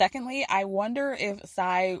 And secondly, I wonder if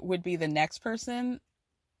Sai would be the next person,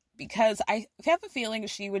 because I have a feeling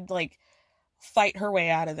she would, like, fight her way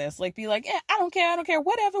out of this. Like, be like, I don't care,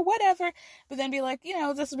 whatever. But then be like,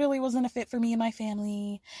 this really wasn't a fit for me and my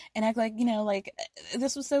family. And act like, like,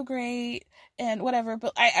 this was so great and whatever.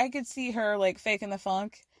 But I could see her, like, faking the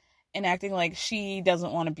funk and acting like she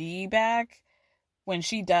doesn't want to be back. When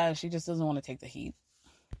she does, she just doesn't want to take the heat.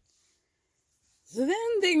 So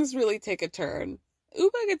then things really take a turn.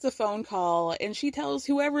 Uba gets a phone call, and she tells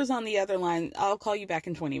whoever's on the other line, I'll call you back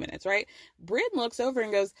in 20 minutes, right? Bryn looks over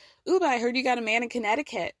and goes, Uba, I heard you got a man in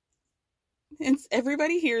Connecticut. And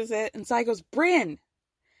everybody hears it, and Sai goes, Bryn!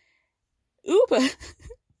 Uba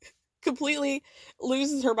completely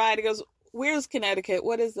loses her mind and goes, where's Connecticut?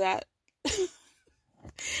 What is that?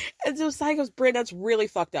 And so Sai goes, Bryn, that's really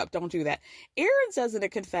fucked up. Don't do that. Aaron says in a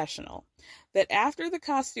confessional that after the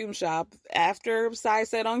costume shop, after Sai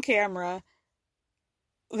said on camera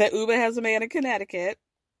that Uba has a man in Connecticut,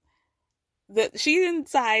 that she and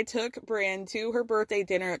Sai took Bryn to her birthday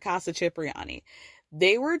dinner at Casa Cipriani.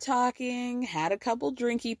 They were talking, had a couple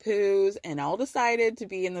drinky poos, and all decided to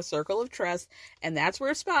be in the circle of trust. And that's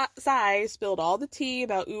where Sai spilled all the tea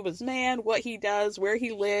about Uba's man, what he does, where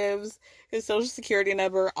he lives, his social security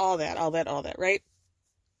number, all that, right?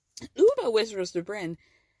 Uba whispers to Bryn,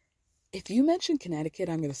 if you mention Connecticut,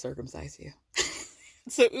 I'm going to circumcise you.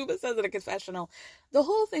 So Uba says in a confessional, the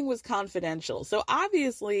whole thing was confidential. So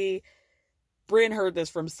obviously, Bryn heard this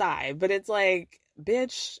from Sai, but it's like,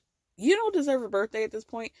 bitch, you don't deserve a birthday at this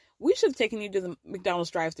point. We should have taken you to the McDonald's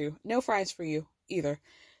drive-thru. No fries for you either.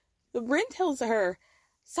 But Bryn tells her,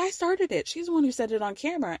 Sai started it. She's the one who said it on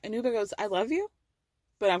camera. And Uba goes, I love you,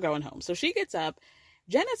 but I'm going home. So she gets up.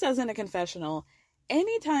 Jenna says in a confessional,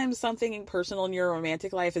 anytime something personal in your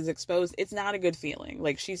romantic life is exposed, it's not a good feeling.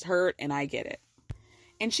 Like, she's hurt, and I get it.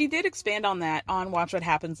 And she did expand on that on Watch What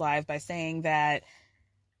Happens Live by saying that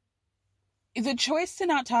the choice to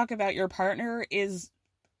not talk about your partner is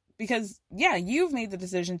because, yeah, you've made the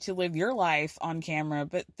decision to live your life on camera,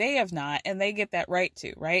 but they have not, and they get that right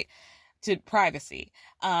to privacy.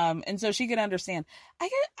 And so she could understand.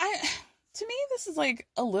 To me, this is like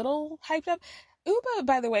a little hyped up. Uba,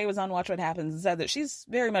 by the way, was on Watch What Happens and said that she's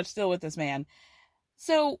very much still with this man.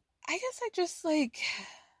 So I guess I just like,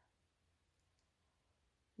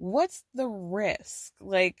 what's the risk?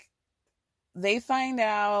 Like, they find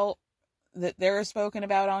out that they're spoken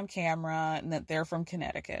about on camera and that they're from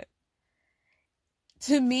Connecticut.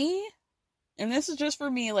 To me, and this is just for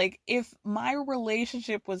me, like, if my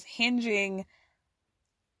relationship was hinging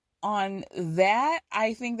on that,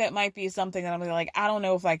 I think that might be something that I'm like, I don't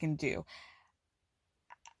know if I can do.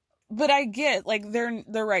 But I get, like,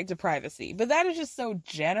 their right to privacy. But that is just so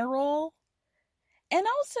general. And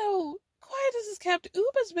also, quiet as is kept,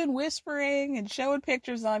 Uba's been whispering and showing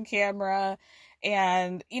pictures on camera.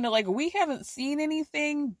 And, like, we haven't seen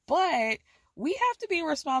anything, but we have to be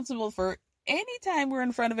responsible for any time we're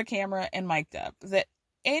in front of a camera and mic'd up, that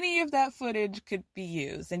any of that footage could be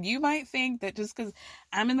used. And you might think that just because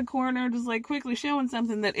I'm in the corner just, like, quickly showing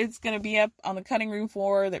something that it's going to be up on the cutting room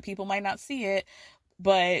floor, that people might not see it.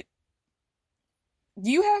 But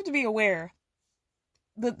you have to be aware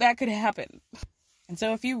that that could happen. And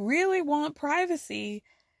so if you really want privacy,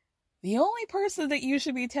 the only person that you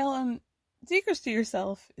should be telling secrets to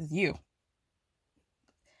yourself is you.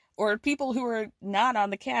 Or people who are not on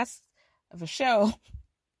the cast of a show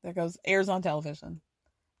that airs on television.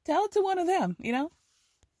 Tell it to one of them,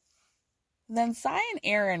 Then Sai and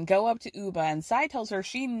Aaron go up to Uba, and Sai tells her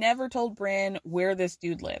she never told Bryn where this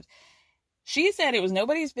dude lived. She said it was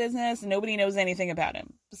nobody's business and nobody knows anything about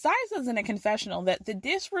him. Sai says in a confessional that the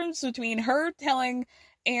difference between her telling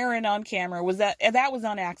Aaron on camera was that was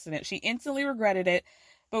on accident. She instantly regretted it.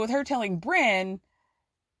 But with her telling Bryn,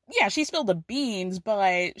 yeah, she spilled the beans,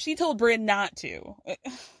 but she told Bryn not to.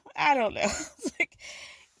 I don't know. It's like,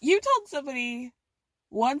 you told somebody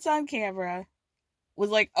once on camera was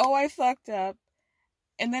like, oh, I fucked up,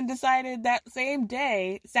 and then decided that same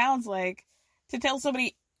day, sounds like, to tell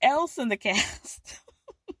somebody else in the cast.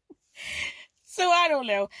 So I don't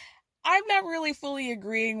know. I'm not really fully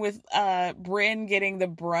agreeing with Brynn getting the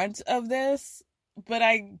brunt of this, but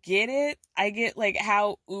I get it. I get like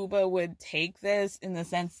how Uba would take this in the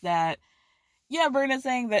sense that, yeah, Brynn is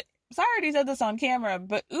saying that, so I already said this on camera,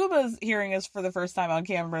 but Uba's hearing us for the first time on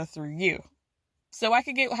camera through you. So I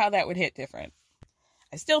could get how that would hit different.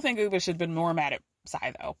 I still think Uba should have been more mad at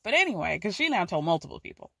Sai, though. But anyway, because she now told multiple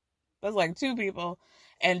people. That's like 2 people,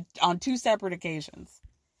 and on 2 separate occasions.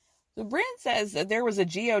 So Brynn says that there was a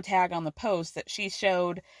geotag on the post that she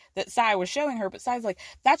showed, that Sai was showing her, but Sai's like,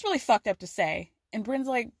 that's really fucked up to say. And Brynn's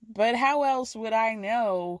like, but how else would I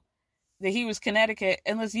know that he was Connecticut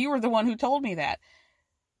unless you were the one who told me that?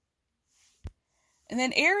 And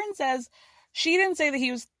then Erin says she didn't say that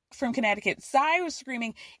he was from Connecticut. Sai was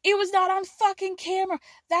screaming, it was not on fucking camera.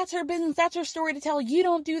 That's her business. That's her story to tell. You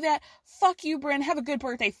don't do that. Fuck you, Brynn. Have a good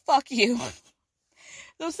birthday. Fuck you.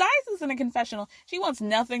 So Sai is in a confessional. She wants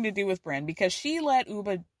nothing to do with Brynn because she let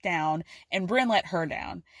Uba down and Brynn let her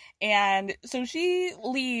down. And so she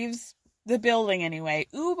leaves the building anyway.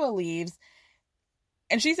 Uba leaves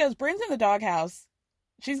and she says Brynn's in the doghouse.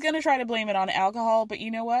 She's going to try to blame it on alcohol, but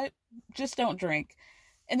you know what? Just don't drink.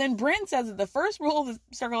 And then Brynn says that the first rule of the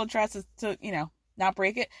Circle of Trust is to, not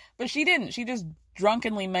break it. But she didn't. She just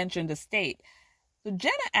drunkenly mentioned a state. So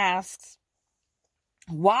Jenna asks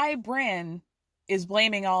why Brynn is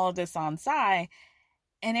blaming all of this on Sai.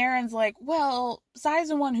 And Erin's like, well, Sai's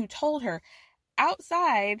the one who told her.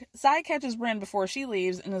 Outside, Sai catches Brynn before she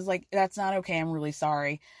leaves and is like, that's not okay. I'm really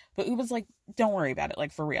sorry. But Uba's like, don't worry about it.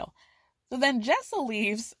 Like, for real. So then Jessa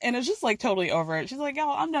leaves and is just like totally over it. She's like,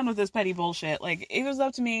 oh, I'm done with this petty bullshit. Like, if it was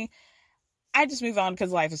up to me, I'd just move on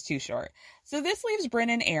because life is too short. So this leaves Brynn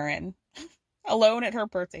and Erin alone at her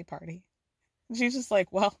birthday party. She's just like,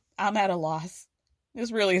 well, I'm at a loss.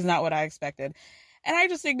 This really is not what I expected. And I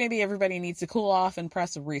just think maybe everybody needs to cool off and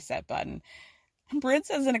press a reset button. Brynn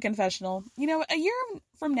says in a confessional, a year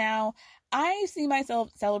from now, I see myself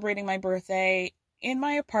celebrating my birthday in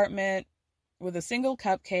my apartment with a single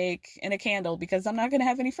cupcake and a candle because I'm not going to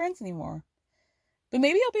have any friends anymore. But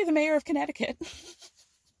maybe I'll be the mayor of Connecticut.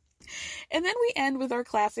 And then we end with our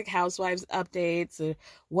classic Housewives updates,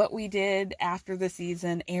 what we did after the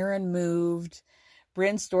season. Erin moved.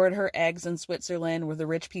 Brynn stored her eggs in Switzerland where the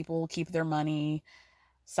rich people keep their money.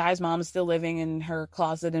 Sai's mom is still living in her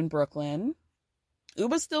closet in Brooklyn.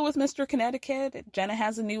 Uba's still with Mr. Connecticut. Jenna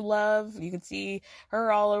has a new love. You can see her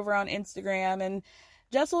all over on Instagram. And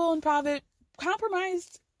Jessel and Pravit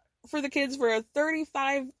compromised for the kids for a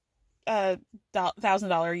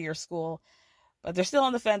 $35,000 a year school. But they're still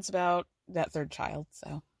on the fence about that 3rd child.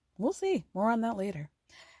 So we'll see. More on that later.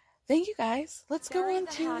 Thank you, guys. Let's go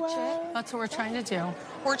into... That's what we're trying to do.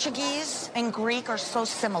 Portuguese and Greek are so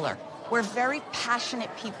similar. We're very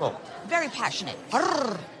passionate people. Very passionate.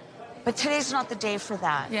 Arrgh. But today's not the day for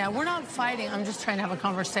that. Yeah, we're not fighting. I'm just trying to have a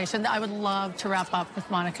conversation. I would love to wrap up with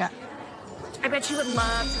Monica. I bet you would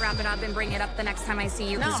love to wrap it up and bring it up the next time I see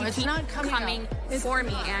you. No, you it's keep not coming for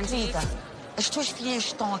me, Angie. As tuas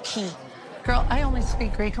filhas estão aqui. Girl, I only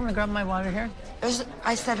speak Greek. I'm gonna grab my water here.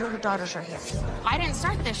 I said her daughters are here. I didn't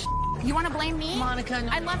start this. You want to blame me? Monica,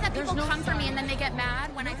 no, I love that people come for me and then they get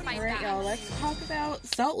mad when I fight back. All right, y'all, let's talk about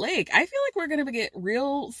Salt Lake. I feel like we're going to get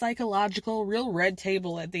real psychological, real red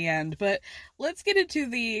table at the end, but let's get into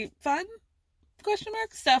the fun,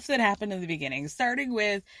 stuff that happened in the beginning, starting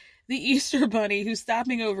with the Easter Bunny who's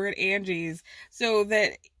stopping over at Angie's so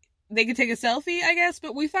that they could take a selfie, I guess,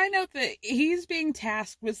 but we find out that he's being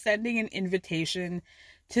tasked with sending an invitation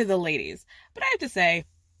to the ladies. But I have to say,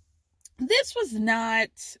 this was not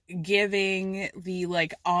giving the,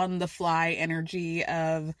 on-the-fly energy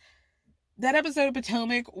of that episode of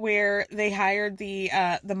Potomac where they hired the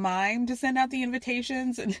mime to send out the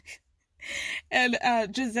invitations,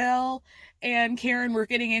 and Giselle and Karen were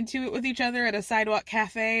getting into it with each other at a sidewalk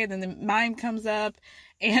cafe, and then the mime comes up,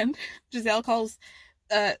 and Giselle says,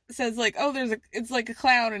 oh, it's like a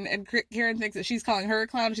clown, and Karen thinks that she's calling her a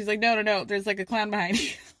clown. She's like, no, there's like a clown behind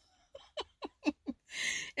you.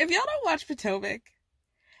 If y'all don't watch Potomac,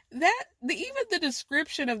 even the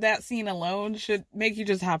description of that scene alone should make you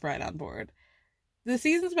just hop right on board. The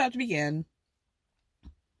season's about to begin.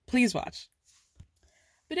 Please watch.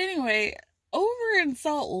 But anyway, over in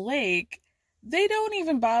Salt Lake, they don't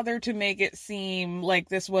even bother to make it seem like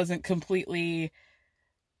this wasn't completely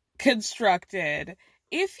constructed.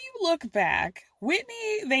 If you look back,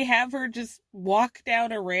 Whitney, they have her just walk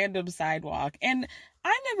down a random sidewalk. And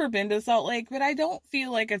I've never been to Salt Lake, but I don't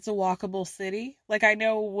feel like it's a walkable city. I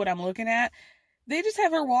know what I'm looking at. They just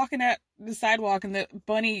have her walking at the sidewalk and the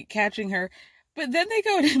bunny catching her. But then they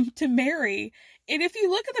go to Mary. And if you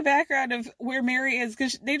look at the background of where Mary is,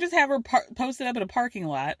 because they just have her posted up in a parking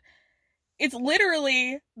lot, it's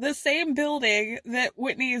literally the same building that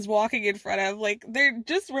Whitney is walking in front of. Like,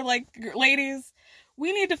 we're like, ladies,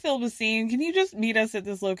 we need to film a scene. Can you just meet us at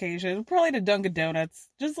this location? Probably to Dunkin' Donuts.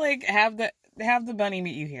 Just like have the bunny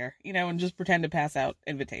meet you here, and just pretend to pass out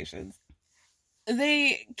invitations.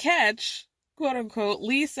 They catch, quote unquote,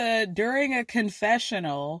 Lisa during a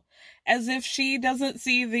confessional as if she doesn't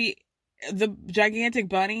see the gigantic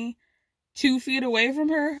bunny 2 feet away from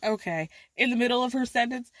her. Okay. In the middle of her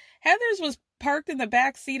sentence. Heather's was parked in the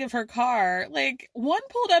back seat of her car. Like, one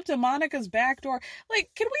pulled up to Monica's back door. Like,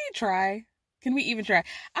 can we try? Can we even try?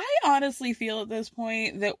 I honestly feel at this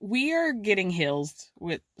point that we are getting Hills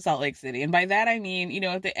with Salt Lake City. And by that I mean,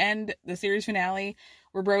 at the end, the series finale,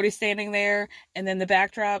 where Brody's standing there, and then the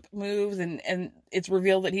backdrop moves, and it's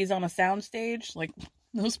revealed that he's on a soundstage. Like,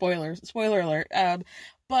 no spoilers. Spoiler alert.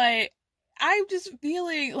 But I'm just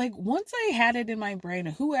feeling like once I had it in my brain,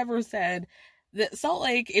 whoever said that Salt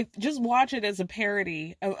Lake, just watch it as a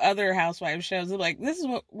parody of other Housewives shows. Like, this is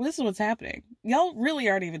what's happening. Y'all really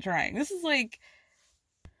aren't even trying. This is like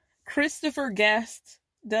Christopher Guest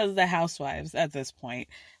does the Housewives at this point.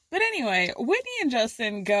 But anyway, Whitney and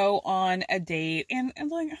Justin go on a date, and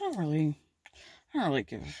like, I don't really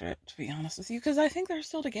give a shit, to be honest with you, because I think they're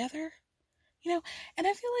still together. And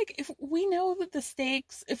I feel like if we know that the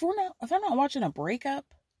stakes, if I'm not watching a breakup,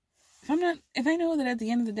 if I know that at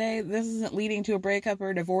the end of the day, this isn't leading to a breakup or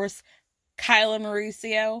a divorce, Kyle and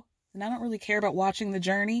Mauricio, then I don't really care about watching the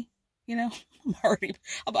journey. I'm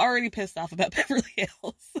already pissed off about Beverly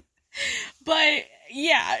Hills. But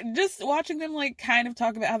yeah, just watching them like kind of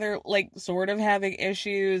talk about how they're like sort of having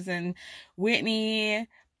issues, and Whitney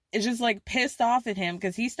is just like pissed off at him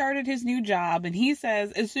because he started his new job, and he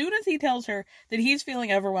says, as soon as he tells her that he's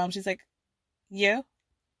feeling overwhelmed, she's like,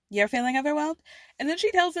 you're feeling overwhelmed? And then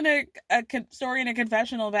she tells in a story in a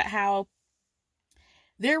confessional about how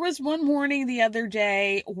there was one morning the other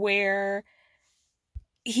day where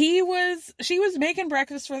she was making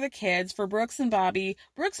breakfast for the kids, for Brooks and Bobby.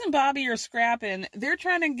 Brooks and Bobby are scrapping. They're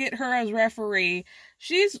trying to get her as referee.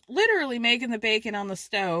 She's literally making the bacon on the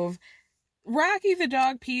stove. Rocky the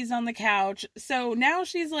dog pees on the couch. So now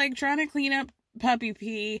she's like trying to clean up puppy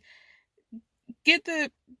pee. Get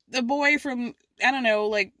the boy from, I don't know,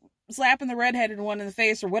 like slapping the redheaded one in the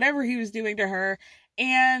face or whatever he was doing to her.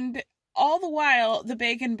 And all the while, the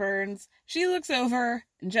bacon burns. She looks over,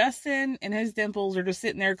 and Justin and his dimples are just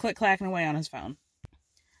sitting there click-clacking away on his phone.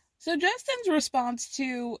 So Justin's response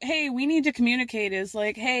to, hey, we need to communicate, is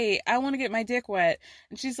like, hey, I want to get my dick wet.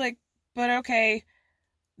 And she's like, but okay,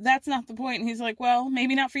 that's not the point. And he's like, well,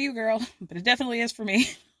 maybe not for you, girl, but it definitely is for me.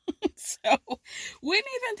 So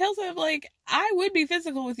Whitney then tells him, like, I would be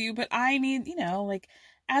physical with you, but I need, like,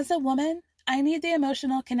 as a woman, I need the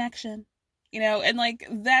emotional connection. And like,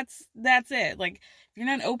 that's it. Like, if you're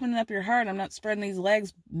not opening up your heart, I'm not spreading these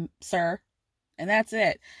legs, sir. And that's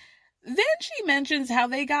it. Then she mentions how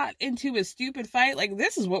they got into a stupid fight. Like,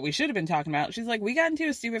 this is what we should have been talking about. She's like, we got into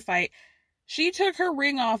a stupid fight. She took her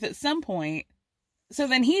ring off at some point. So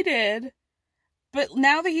then he did. But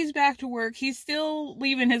now that he's back to work, he's still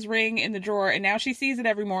leaving his ring in the drawer. And now she sees it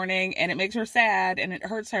every morning, and it makes her sad, and it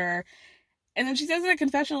hurts her. And then she says in a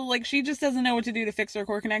confessional, like, she just doesn't know what to do to fix her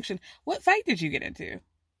core connection. What fight did you get into?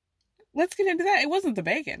 Let's get into that. It wasn't the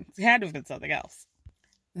bacon. It had to have been something else.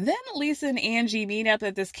 Then Lisa and Angie meet up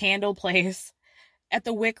at this candle place at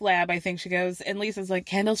the Wick Lab, I think she goes. And Lisa's like,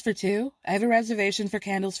 candles for two? I have a reservation for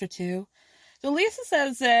candles for two. So Lisa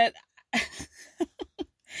says that,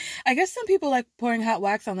 I guess some people like pouring hot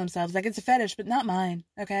wax on themselves. Like, it's a fetish, but not mine.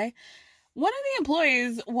 Okay? One of the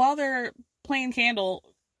employees, while they're playing candle,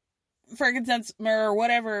 frankincense, myrrh,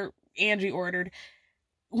 whatever Angie ordered,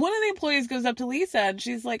 one of the employees goes up to Lisa and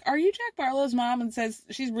she's like, are you Jack Barlow's mom? And says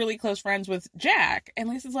she's really close friends with Jack. And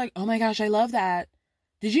Lisa's like, oh my gosh, I love that.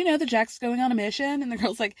 Did you know that Jack's going on a mission? And the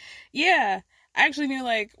girl's like, yeah, I actually knew,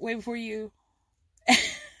 like, way before you.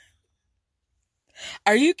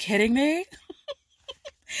 Are you kidding me?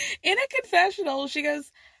 In a confessional, she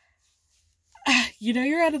goes,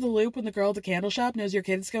 you're out of the loop when the girl at the candle shop knows your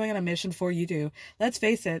kid's going on a mission before you do. Let's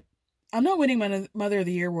face it. I'm not winning Mother of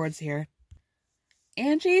the Year awards here.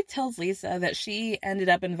 Angie tells Lisa that she ended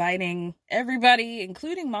up inviting everybody,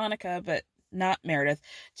 including Monica, but not Meredith,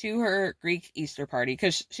 to her Greek Easter party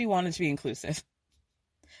because she wanted to be inclusive.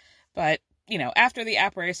 But, after the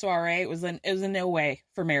après soiree, it was in no way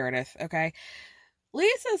for Meredith, okay?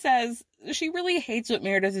 Lisa says she really hates what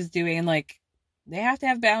Meredith is doing, and, like, they have to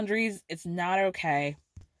have boundaries. It's not okay.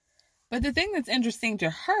 But the thing that's interesting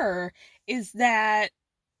to her is that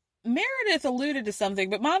Meredith alluded to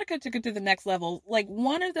something, but Monica took it to the next level. Like,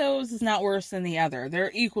 one of those is not worse than the other.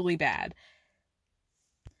 They're equally bad.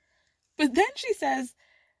 But then she says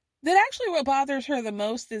that actually what bothers her the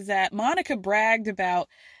most is that Monica bragged about,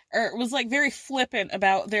 or was like very flippant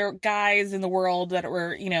about their guys in the world that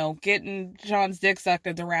were, you know, getting Sean's dick sucked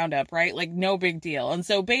at the roundup, right? Like, no big deal. And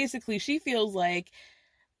so basically she feels like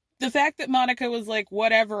the fact that Monica was like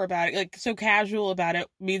whatever about it, like so casual about it,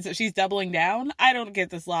 means that she's doubling down. I don't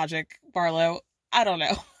get this logic, Barlow. I don't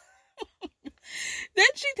know. Then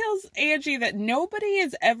she tells Angie that nobody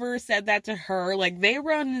has ever said that to her. Like, they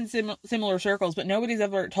run in similar circles, but nobody's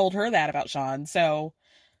ever told her that about Sean. So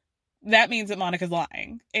that means that Monica's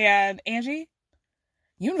lying. And Angie,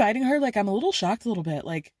 you inviting her? Like, I'm a little shocked a little bit.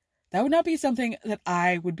 Like, that would not be something that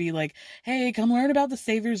I would be like, hey, come learn about the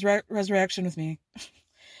Savior's resurrection with me.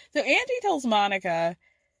 So Angie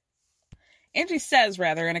says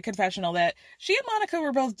in a confessional that she and Monica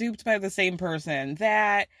were both duped by the same person,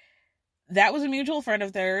 that was a mutual friend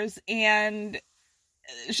of theirs, and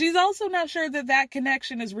she's also not sure that that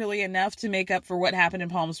connection is really enough to make up for what happened in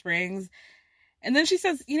Palm Springs. And then she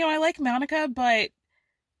says, you know, I like Monica, but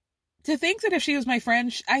to think that if she was my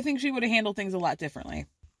friend, I think she would have handled things a lot differently.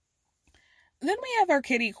 Then we have our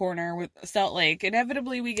kitty corner with Salt Lake.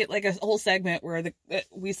 Inevitably, we get like a whole segment where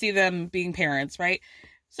we see them being parents, right?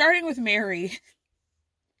 Starting with Mary.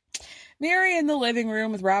 Mary in the living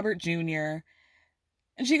room with Robert Jr.,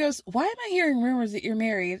 and she goes, why am I hearing rumors that you're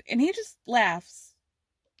married? And he just laughs.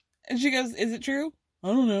 And she goes, is it true? I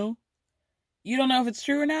don't know. You don't know if it's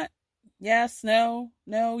true or not? Yes, no,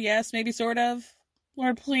 yes, maybe sort of.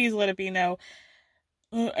 Lord, please let it be no.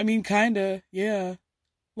 I mean, kinda, yeah.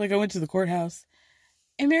 Like, I went to the courthouse.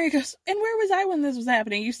 And Mary goes, and where was I when this was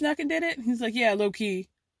happening? You snuck and did it? And he's like, yeah, low key.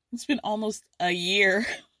 It's been almost a year.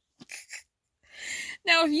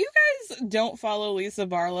 Now, if you guys don't follow Lisa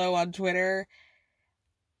Barlow on Twitter,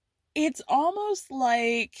 it's almost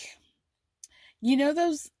like, you know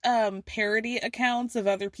those parody accounts of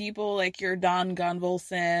other people, like your Don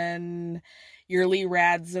Gunvalson, your Lee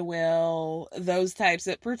Radziwill, those types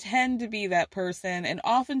that pretend to be that person, and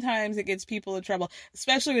oftentimes it gets people in trouble,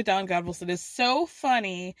 especially with Don Gunvalson. It's so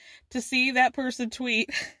funny to see that person tweet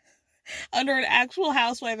under an actual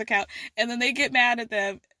housewife account, and then they get mad at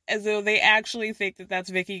them as though they actually think that that's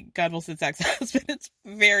Vicky Gunvalson's ex-husband. It's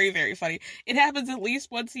very, very funny. It happens at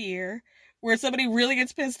least once a year where somebody really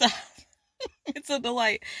gets pissed off. It's a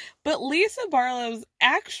delight. But Lisa Barlow's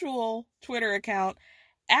actual Twitter account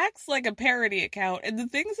acts like a parody account, and the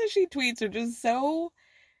things that she tweets are just so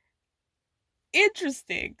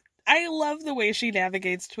interesting. I love the way she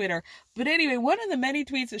navigates Twitter. But anyway, one of the many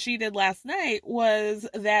tweets that she did last night was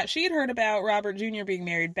that she had heard about Robert Jr. being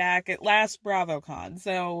married back at last BravoCon.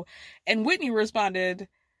 So, and Whitney responded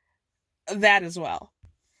that as well.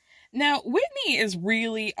 Now, Whitney is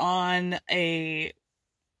really she's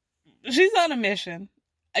on a mission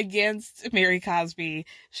against Mary Cosby.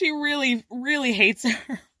 She really, really hates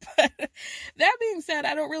her. But that being said,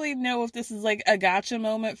 I don't really know if this is like a gotcha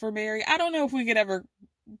moment for Mary. I don't know if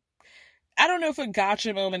a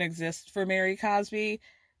gotcha moment exists for Mary Cosby.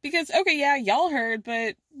 Because, okay, yeah, y'all heard,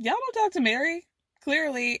 but y'all don't talk to Mary,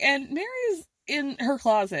 clearly. And Mary's in her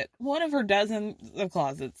closet, one of her dozens of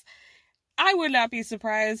closets. I would not be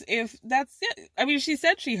surprised if that's it. I mean, she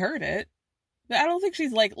said she heard it, but I don't think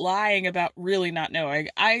she's like lying about really not knowing.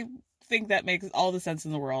 I think that makes all the sense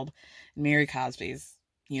in the world in Mary Cosby's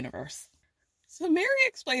universe. So Mary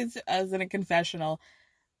explains to us in a confessional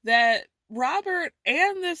that Robert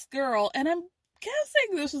and this girl, and I'm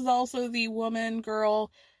guessing this is also the girl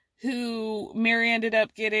who Mary ended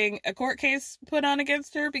up getting a court case put on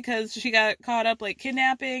against her because she got caught up like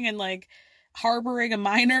kidnapping and like harboring a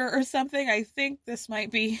minor or something. I think this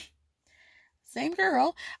might be same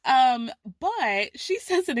girl. But she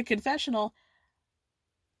says in a confessional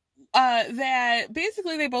that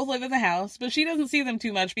basically they both live in the house, but she doesn't see them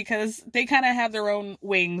too much because they kind of have their own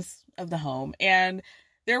wings of the home. And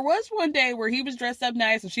there was one day where he was dressed up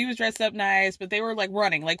nice and she was dressed up nice, but they were like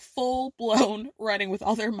running, like full blown running with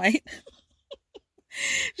all their might.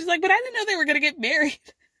 She's like, but I didn't know they were going to get married.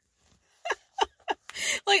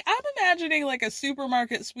 Like, I'm imagining like a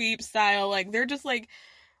supermarket sweep style, like they're just like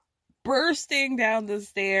bursting down the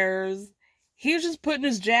stairs. He's just putting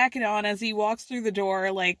his jacket on as he walks through the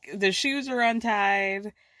door, like the shoes are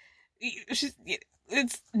untied.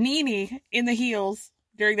 It's Nene in the heels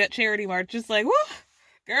during that charity march, just like, whoo,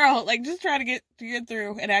 girl, like just trying to get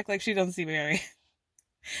through and act like she doesn't see Mary.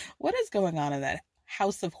 What is going on in that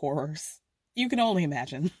house of horrors? You can only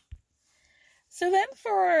imagine. So then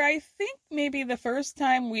for, I think, maybe the first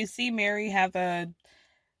time we see Mary have a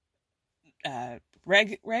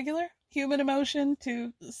regular human emotion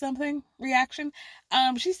to something, reaction,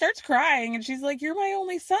 she starts crying and she's like, you're my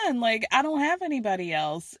only son. Like, I don't have anybody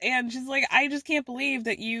else. And she's like, I just can't believe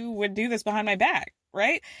that you would do this behind my back,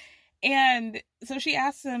 right? And so she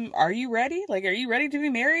asks him, are you ready? Like, are you ready to be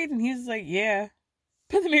married? And he's like, yeah.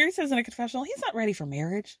 But then Mary says in a confessional, he's not ready for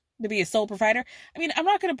marriage, to be a sole provider. I mean, I'm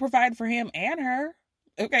not going to provide for him and her.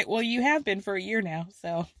 Okay, well, you have been for a year now,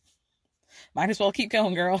 so might as well keep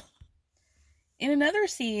going, girl. In another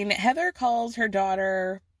scene, Heather calls her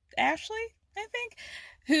daughter, Ashley, I think,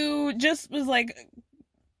 who just was like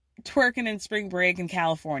twerking in spring break in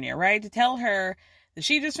California, right? To tell her that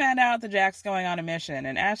she just found out that Jack's going on a mission.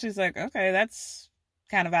 And Ashley's like, okay, that's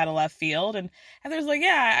kind of out of left field. And Heather's like,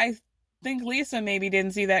 yeah, I think Lisa maybe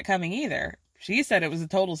didn't see that coming either. She said it was a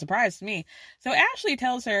total surprise to me. So Ashley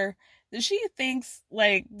tells her that she thinks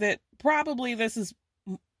like that probably this is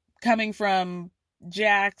coming from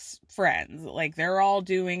Jack's friends. Like they're all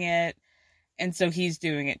doing it. And so he's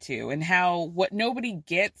doing it too. And how what nobody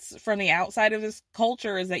gets from the outside of this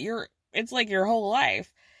culture is that it's like your whole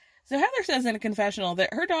life. So Heather says in a confessional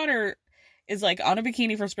that her daughter is like on a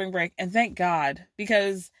bikini for spring break. And thank God,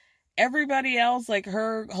 because everybody else, like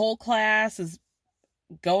her whole class is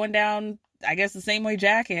going down, I guess, the same way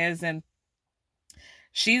Jack is. And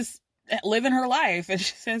she's living her life. And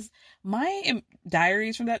she says, my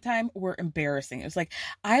diaries from that time were embarrassing. It was like,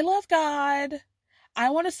 I love God.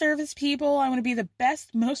 I want to serve his people. I want to be the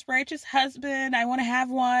best, most righteous husband. I want to have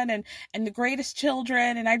one and the greatest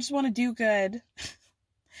children. And I just want to do good.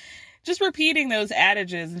 Just repeating those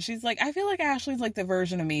adages. And she's like, I feel like Ashley's like the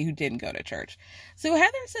version of me who didn't go to church. So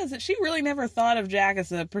Heather says that she really never thought of Jack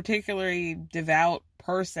as a particularly devout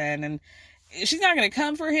person. And she's not going to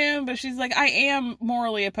come for him, but she's like, I am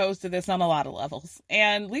morally opposed to this on a lot of levels.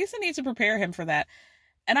 And Lisa needs to prepare him for that.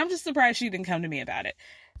 And I'm just surprised she didn't come to me about it.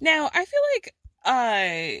 Now, I feel like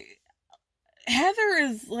Heather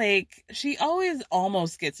is like, she always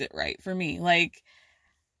almost gets it right for me. Like,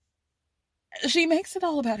 she makes it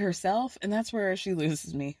all about herself, and that's where she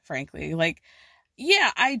loses me, frankly. Like,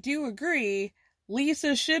 yeah, I do agree.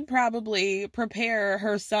 Lisa should probably prepare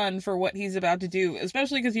her son for what he's about to do,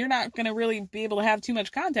 especially because you're not going to really be able to have too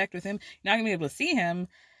much contact with him. You're not going to be able to see him.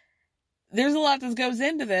 There's a lot that goes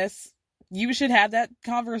into this. You should have that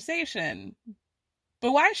conversation.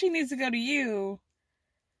 But why she needs to go to you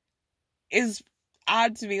is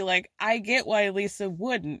odd to me. Like, I get why Lisa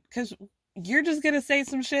wouldn't, because you're just going to say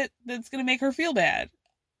some shit that's going to make her feel bad.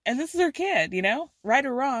 And this is her kid, you know? Right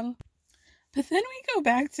or wrong. But then we go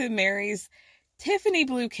back to Mary's Tiffany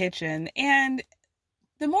blue kitchen. And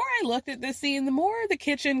the more I looked at this scene, the more the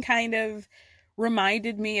kitchen kind of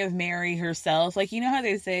reminded me of Mary herself. Like, you know how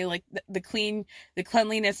they say, like, the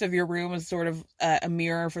cleanliness of your room is sort of a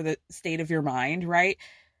mirror for the state of your mind, right?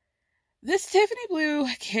 This Tiffany blue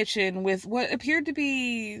kitchen with what appeared to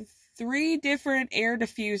be 3 different air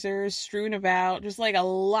diffusers strewn about, just like a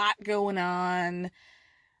lot going on,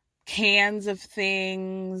 cans of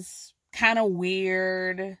things, kind of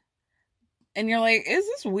weird. And you're like, is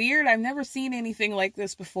this weird? I've never seen anything like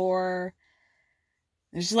this before.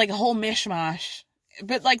 It's just like a whole mishmash.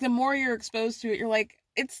 But like the more you're exposed to it, you're like,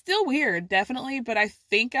 it's still weird, definitely, but I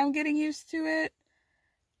think I'm getting used to it.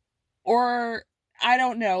 Or I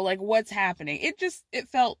don't know, like what's happening. It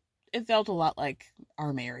felt a lot like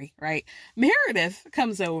our Mary, right? Meredith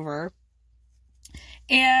comes over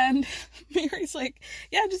and Mary's like,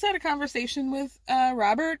 yeah, I just had a conversation with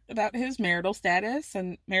Robert about his marital status.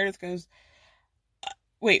 And Meredith goes,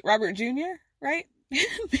 wait, Robert Jr., right?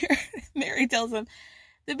 Mary tells him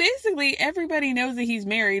that basically everybody knows that he's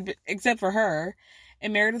married except for her.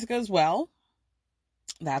 And Meredith goes, well,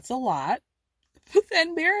 that's a lot. But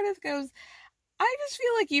then Meredith goes, I just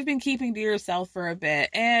feel like you've been keeping to yourself for a bit.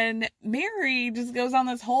 And Mary just goes on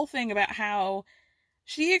this whole thing about how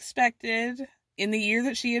she expected in the year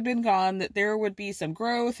that she had been gone that there would be some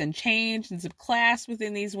growth and change and some class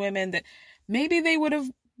within these women, that maybe they would have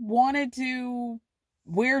wanted to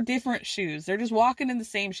wear different shoes. They're just walking in the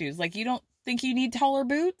same shoes. Like, you don't think you need taller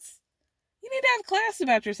boots? You need to have class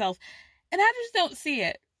about yourself. And I just don't see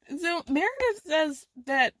it. So Meredith says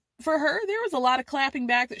that for her, there was a lot of clapping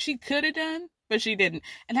back that she could have done, but she didn't.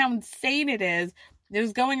 And how insane it is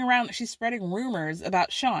going around that she's spreading rumors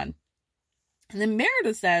about Sean. And then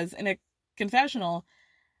Meredith says in a confessional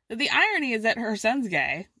that the irony is that her son's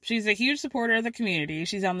gay. She's a huge supporter of the community.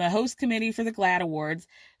 She's on the host committee for the GLAAD Awards.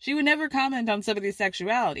 She would never comment on somebody's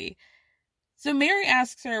sexuality. So Mary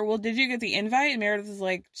asks her, well, did you get the invite? And Meredith is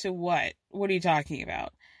like, to what? What are you talking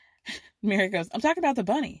about? Mary goes, I'm talking about the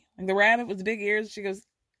bunny. Like the rabbit with the big ears. She goes,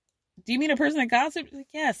 do you mean a person that gossips? Like,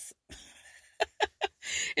 yes.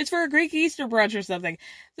 It's for a Greek Easter brunch or something.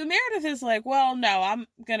 So Meredith is like, well, no, I'm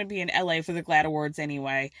going to be in LA for the GLAAD Awards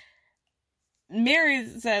anyway. Mary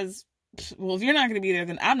says, well, if you're not going to be there,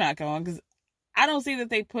 then I'm not going, because I don't see that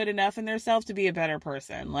they put enough in themselves to be a better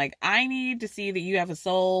person. Like, I need to see that you have a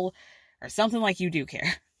soul or something, like you do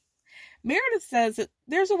care. Meredith says that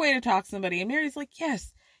there's a way to talk to somebody, and Mary's like,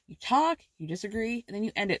 yes, you talk, you disagree, and then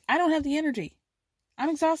you end it. I don't have the energy. I'm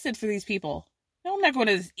exhausted for these people. No, I'm not going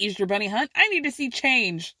to this Easter bunny hunt. I need to see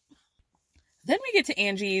change. Then we get to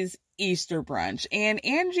Angie's Easter brunch, and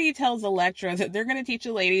Angie tells Electra that they're going to teach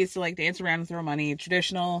the ladies to like dance around and throw money,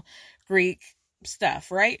 traditional Greek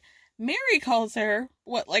stuff, right? Mary calls her,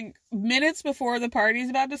 like minutes before the party's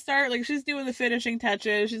about to start? Like, she's doing the finishing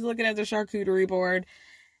touches. She's looking at the charcuterie board.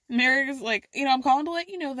 Mary's like, I'm calling to let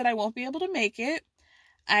you know that I won't be able to make it.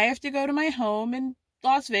 I have to go to my home in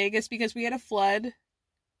Las Vegas because we had a flood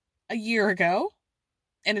a year ago,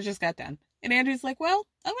 and it just got done. And Angie's like, well,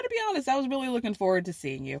 I'm going to be honest, I was really looking forward to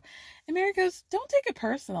seeing you. And Mary goes, don't take it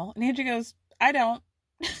personal. And Angie goes, I don't.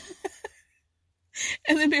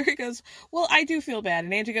 And then Mary goes, well, I do feel bad.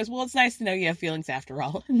 And Angie goes, well, it's nice to know you have feelings after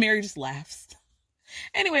all. And Mary just laughs.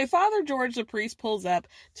 Anyway, Father George the priest pulls up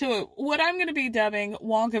to what I'm going to be dubbing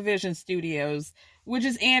Wonka Vision Studios, which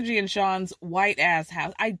is Angie and Sean's white-ass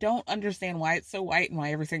house. I don't understand why it's so white and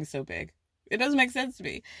why everything's so big. It doesn't make sense to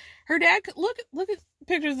me. Her dad, look at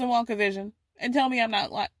pictures of Wonka Vision and tell me I'm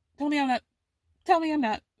not.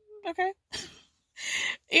 Okay.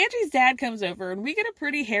 Angie's dad comes over, and we get a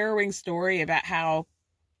pretty harrowing story about how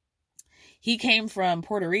he came from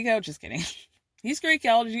Puerto Rico. Just kidding. He's Greek,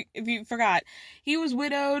 y'all, if you forgot. He was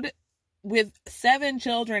widowed with 7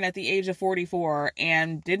 children at the age of 44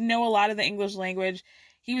 and didn't know a lot of the English language.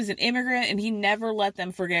 He was an immigrant, and he never let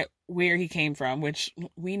them forget where he came from, which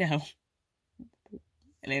we know.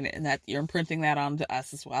 And that you're imprinting that onto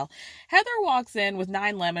us as well. Heather walks in with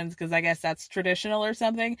 9 lemons, because I guess that's traditional or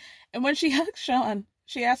something. And when she hugs Sean,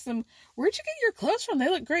 she asks him, where'd you get your clothes from? They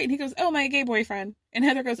look great. And he goes, oh, my gay boyfriend. And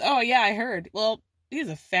Heather goes, oh, yeah, I heard. Well, he's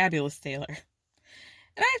a fabulous tailor.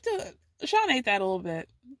 And Sean ate that a little bit.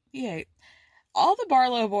 He ate. All the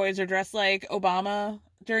Barlow boys are dressed like Obama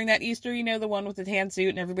during that Easter, the one with the tan suit,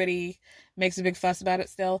 and everybody makes a big fuss about it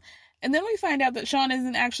still. And then we find out that Sean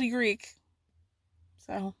isn't actually Greek.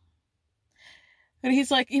 So, and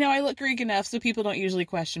he's like, I look Greek enough so people don't usually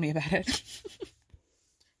question me about it.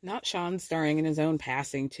 Not Sean starring in his own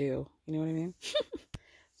passing, too. You know what I mean?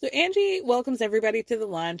 So Angie welcomes everybody to the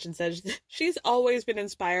lunch and says she's always been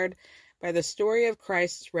inspired by the story of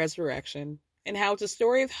Christ's resurrection and how it's a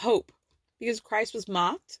story of hope, because Christ was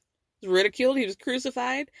mocked, was ridiculed, he was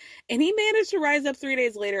crucified, and he managed to rise up 3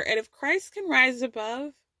 days later. And if Christ can rise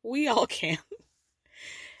above, we all can.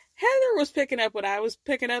 Heather was picking up what I was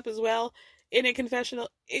picking up as well in a confessional.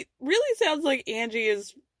 It really sounds like Angie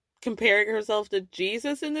is comparing herself to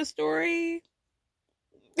Jesus in this story.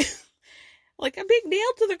 Like, I'm being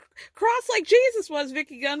nailed to the cross like Jesus was,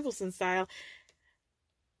 Vicky Gunvalson style.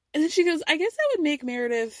 And then she goes, I guess that would make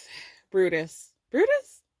Meredith Brutus.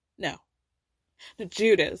 Brutus? No,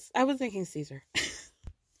 Judas. I was thinking Caesar.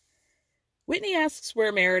 Whitney asks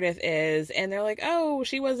where Meredith is, and they're like, oh,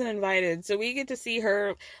 she wasn't invited. So we get to see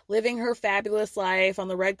her living her fabulous life on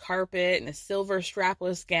the red carpet in a silver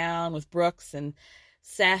strapless gown with Brooks and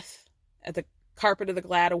Seth at the carpet of the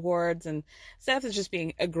GLAAD Awards. And Seth is just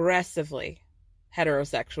being aggressively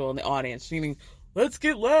heterosexual in the audience, screaming, let's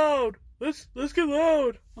get loud. Let's get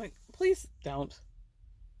loud. I'm like, please don't.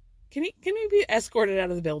 Can you be escorted out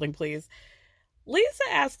of the building, please? Lisa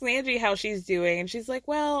asks Angie how she's doing, and she's like,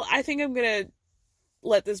 well, I think I'm going to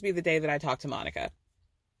let this be the day that I talk to Monica.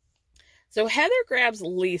 So Heather grabs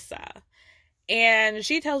Lisa, and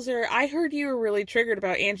she tells her, I heard you were really triggered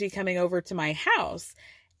about Angie coming over to my house.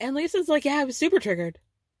 And Lisa's like, yeah, I was super triggered,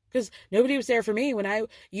 because nobody was there for me when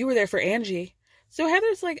you were there for Angie. So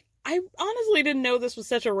Heather's like, I honestly didn't know this was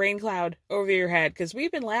such a rain cloud over your head, because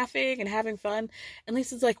we've been laughing and having fun. And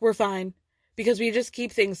Lisa's like, we're fine, because we just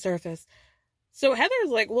keep things surface. So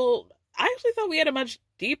Heather's like, well, I actually thought we had a much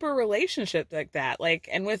deeper relationship like that. Like,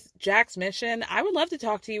 and with Jack's mission, I would love to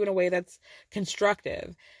talk to you in a way that's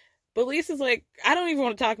constructive. But Lisa's like, I don't even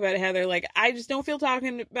want to talk about it, Heather. Like, I just don't feel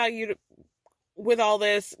talking about you with all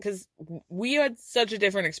this, because we had such a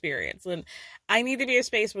different experience. And I need to be a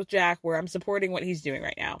space with Jack where I'm supporting what he's doing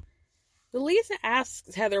right now. But Lisa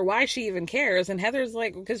asks Heather why she even cares. And Heather's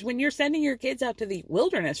like, because when you're sending your kids out to the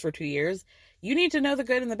wilderness for 2 years, you need to know the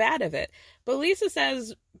good and the bad of it. But Lisa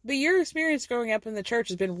says, but your experience growing up in the church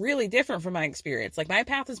has been really different from my experience. Like, my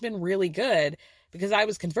path has been really good because I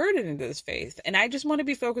was converted into this faith and I just want to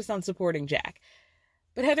be focused on supporting Jack.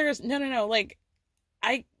 But Heather is, no. Like,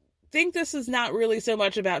 I think this is not really so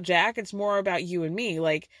much about Jack. It's more about you and me.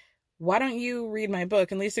 Like, why don't you read my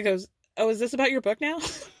book? And Lisa goes, oh, is this about your book now?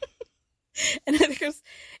 And Heather goes,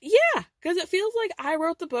 yeah, because it feels like I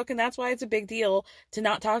wrote the book and that's why it's a big deal to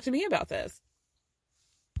not talk to me about this.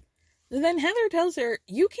 And then Heather tells her,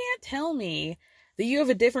 you can't tell me that you have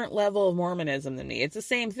a different level of Mormonism than me. It's the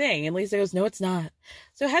same thing. And Lisa goes, no, it's not.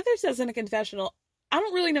 So Heather says in a confessional, I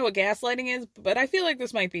don't really know what gaslighting is, but I feel like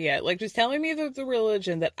this might be it. Like, just telling me that the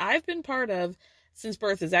religion that I've been part of since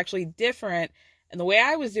birth is actually different, and the way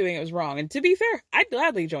I was doing it was wrong. And to be fair, I'd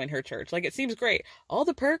gladly join her church. Like, it seems great. All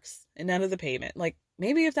the perks and none of the payment. Like,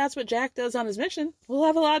 maybe if that's what Jack does on his mission, we'll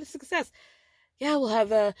have a lot of success. Yeah, we'll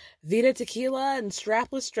have Vita tequila and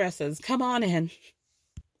strapless dresses. Come on in.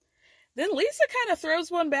 Then Lisa kind of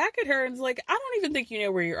throws one back at her and is like, I don't even think you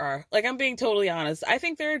know where you are. Like, I'm being totally honest. I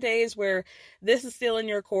think there are days where this is still in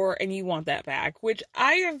your core and you want that back, which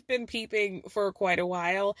I have been peeping for quite a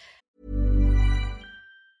while.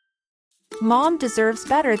 Mom deserves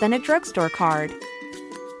better than a drugstore card.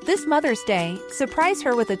 This Mother's Day, surprise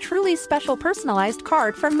her with a truly special personalized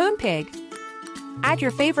card from Moonpig. Add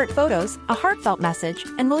your favorite photos, a heartfelt message,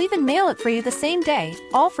 and we'll even mail it for you the same day,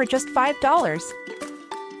 all for just $5.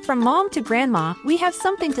 From mom to grandma, we have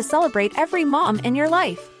something to celebrate every mom in your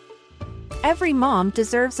life. Every mom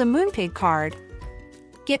deserves a Moonpig card.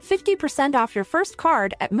 Get 50% off your first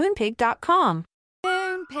card at moonpig.com.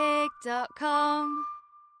 Moonpig.com.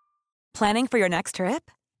 Planning for your next trip?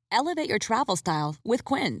 Elevate your travel style with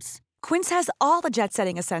Quince. Quince has all the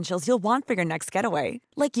jet-setting essentials you'll want for your next getaway,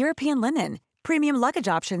 like European linen, premium luggage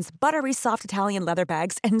options, buttery soft Italian leather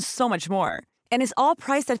bags, and so much more. And is all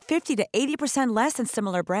priced at 50 to 80% less than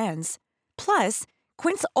similar brands. Plus,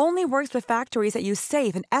 Quince only works with factories that use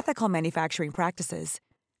safe and ethical manufacturing practices.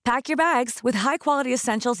 Pack your bags with high-quality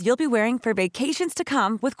essentials you'll be wearing for vacations to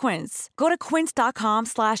come with Quince. Go to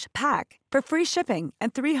quince.com/pack for free shipping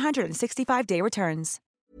and 365-day returns.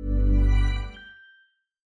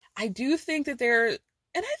 I do think that and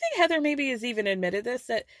I think Heather maybe has even admitted this,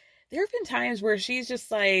 that there have been times where she's just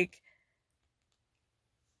like,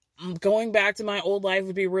 going back to my old life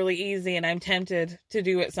would be really easy and I'm tempted to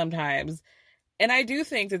do it sometimes. And I do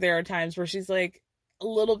think that there are times where she's like a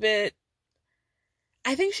little bit,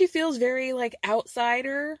 I think she feels very like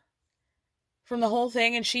outsider from the whole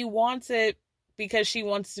thing, and she wants it because she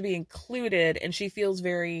wants to be included, and she feels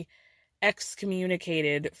very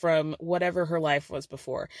excommunicated from whatever her life was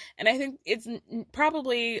before. And I think it's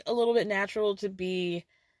probably a little bit natural to be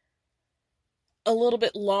a little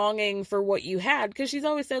bit longing for what you had, because she's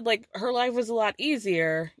always said like her life was a lot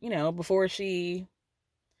easier, before she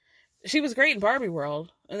was great in Barbie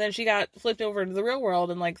world, and then she got flipped over into the real world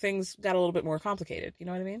and like things got a little bit more complicated, you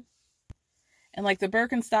know what I mean? And like the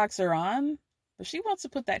Birkenstocks are on, but she wants to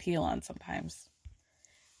put that heel on sometimes.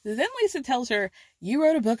 Then Lisa tells her, you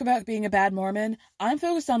wrote a book about being a bad Mormon. I'm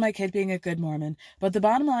focused on my kid being a good Mormon. But the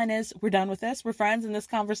bottom line is, we're done with this. We're friends, and this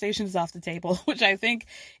conversation is off the table, which I think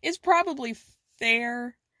is probably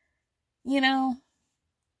fair. I've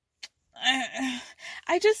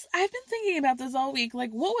been thinking about this all week. Like,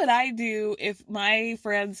 what would I do if my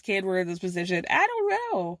friend's kid were in this position? I don't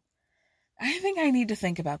know. I think I need to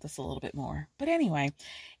think about this a little bit more. But anyway,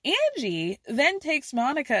 Angie then takes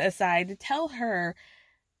Monica aside to tell her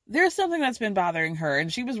there's something that's been bothering her,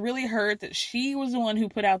 and she was really hurt that she was the one who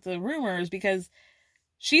put out the rumors because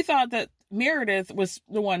she thought that Meredith was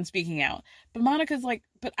the one speaking out. But Monica's like,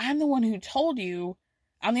 but I'm the one who told you.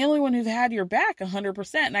 I'm the only one who've had your back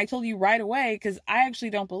 100%, and I told you right away because I actually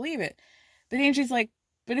don't believe it. But Angie's like,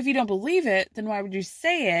 but if you don't believe it, then why would you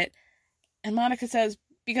say it? And Monica says,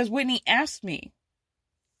 because Whitney asked me.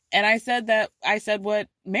 And I said what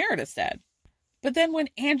Meredith said. But then when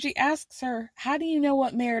Angie asks her, how do you know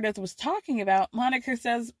what Meredith was talking about? Monica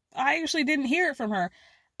says, I actually didn't hear it from her.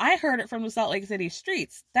 I heard it from the Salt Lake City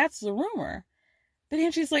streets. That's the rumor. But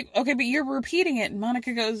Angie's like, okay, but you're repeating it. And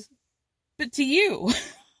Monica goes, but to you.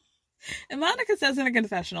 And Monica says in a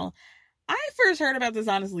confessional, I first heard about this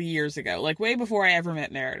honestly years ago, like way before I ever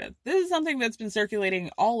met Meredith. This is something that's been circulating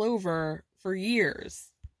all over for years.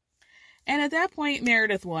 And at that point,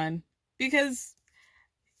 Meredith won because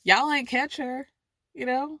y'all ain't catch her,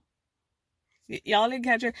 Y'all didn't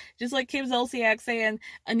catch her. Just like Kim Zolciak saying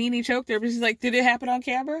Anini choked her, but she's like, did it happen on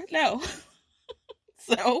camera? No.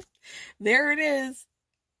 So there it is.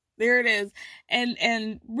 There it is.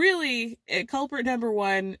 And really, culprit number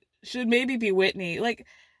one should maybe be Whitney. Like,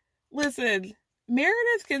 listen,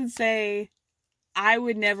 Meredith can say, I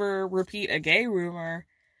would never repeat a gay rumor.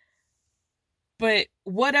 But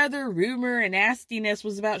what other rumor and nastiness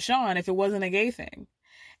was about Sean if it wasn't a gay thing?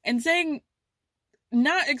 And saying,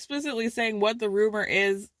 not explicitly saying what the rumor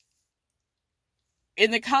is in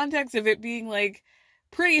the context of it being like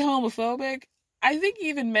pretty homophobic, I think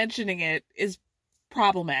even mentioning it is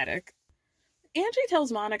problematic. Angie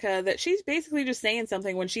tells Monica that she's basically just saying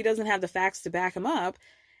something when she doesn't have the facts to back him up,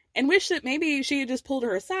 and wish that maybe she had just pulled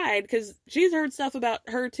her aside because she's heard stuff about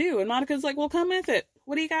her too. And Monica's like, well, come with it.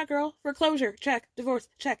 What do you got, girl? Foreclosure, check. Divorce,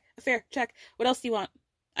 check. Affair, check. What else do you want?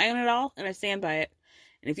 I own it all, and I stand by it.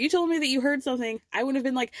 And if you told me that you heard something, I would have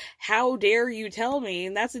been like, how dare you tell me?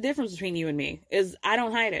 And that's the difference between you and me, is I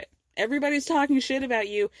don't hide it. Everybody's talking shit about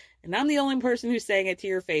you, and I'm the only person who's saying it to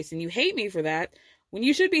your face, and you hate me for that when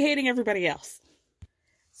you should be hating everybody else.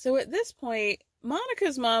 So at this point,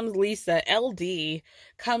 Monica's mom, Lisa, LD,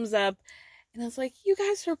 comes up and is like, you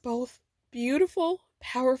guys are both beautiful,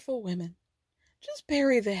 powerful women. Just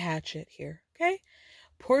bury the hatchet here, okay?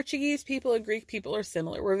 Portuguese people and Greek people are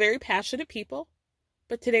similar. We're very passionate people,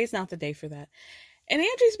 but today's not the day for that. And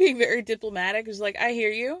Angie's being very diplomatic. She's like, I hear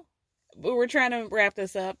you, but we're trying to wrap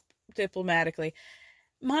this up diplomatically.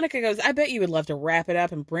 Monica goes, I bet you would love to wrap it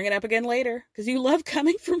up and bring it up again later, because you love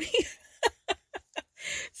coming for me.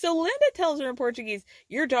 So Linda tells her in Portuguese,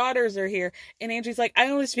 your daughters are here. And Angie's like, I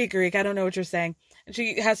only speak Greek. I don't know what you're saying. And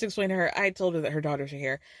she has to explain to her, I told her that her daughters are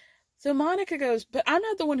here. So Monica goes, but I'm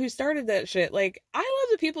not the one who started that shit. Like, I love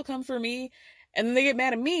that people come for me and then they get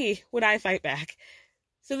mad at me when I fight back.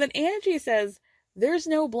 So then Angie says, there's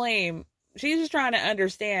no blame. She's just trying to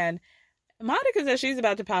understand. Monica says she's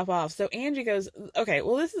about to pop off. So Angie goes, okay,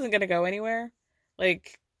 well, this isn't going to go anywhere.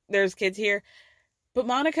 Like, there's kids here. But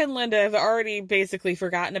Monica and Linda have already basically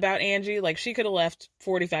forgotten about Angie. Like, she could have left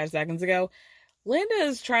 45 seconds ago. Linda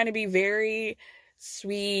is trying to be very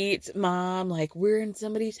sweet mom. Like, we're in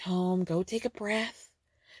somebody's home. Go take a breath.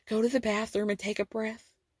 Go to the bathroom and take a breath,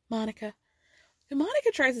 Monica. And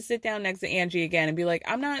Monica tries to sit down next to Angie again and be like,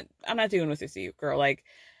 I'm not doing with this, you girl. Like,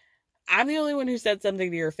 I'm the only one who said something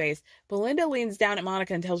to your face. But Linda leans down at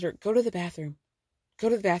Monica and tells her, go to the bathroom. Go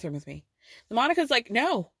to the bathroom with me. So Monica's like,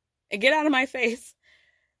 no, and get out of my face.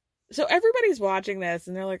 So everybody's watching this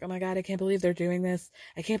and they're like, oh my God, I can't believe they're doing this.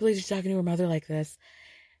 I can't believe she's talking to her mother like this.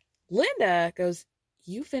 Linda goes,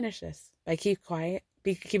 you finish this by keeping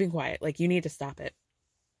quiet. Like, you need to stop it.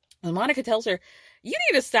 And Monica tells her, you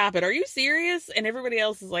need to stop it. Are you serious? And everybody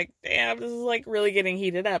else is like, damn, this is like really getting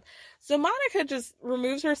heated up. So Monica just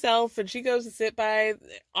removes herself and she goes to sit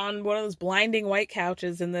on one of those blinding white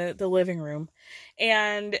couches in the living room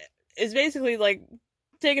and is basically like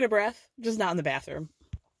taking a breath, just not in the bathroom.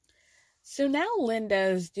 So now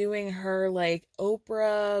Linda's doing her like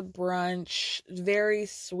Oprah brunch, very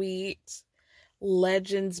sweet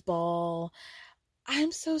Legends ball.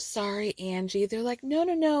 I'm so sorry, Angie. They're like,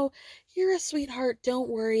 no, you're a sweetheart. Don't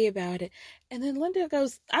worry about it. And then Linda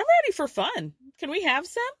goes, I'm ready for fun. Can we have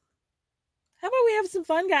some? How about we have some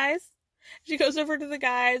fun, guys? She goes over to the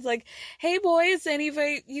guys like, hey boys, any of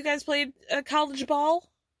you guys played college ball?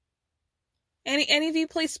 Any of you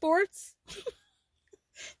play sports?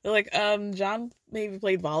 They're like, John maybe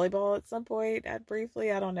played volleyball at some point,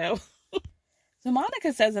 briefly, I don't know. So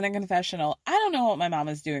Monica says in a confessional, I don't know what my mom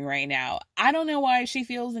is doing right now. I don't know why she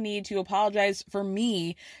feels the need to apologize for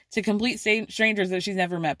me to complete strangers that she's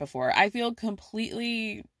never met before. I feel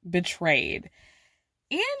completely betrayed.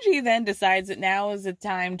 Angie then decides that now is the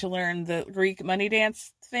time to learn the Greek money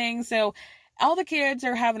dance thing. So all the kids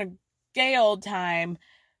are having a gay old time,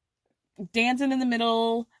 dancing in the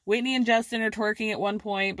middle. Whitney and Justin are twerking at one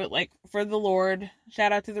point, but like for the Lord,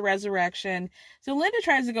 shout out to the resurrection. So Linda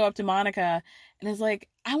tries to go up to Monica and is like,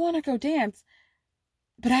 I want to go dance,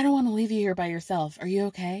 but I don't want to leave you here by yourself. Are you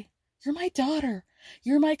okay? You're my daughter.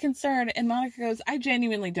 You're my concern. And Monica goes, I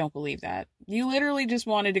genuinely don't believe that. You literally just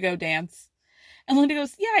wanted to go dance. And Linda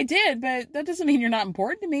goes, yeah, I did, but that doesn't mean you're not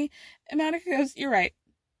important to me. And Monica goes, you're right.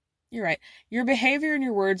 You're right. Your behavior and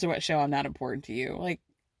your words are what show I'm not important to you. Like,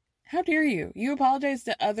 how dare you? You apologize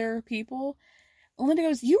to other people? Linda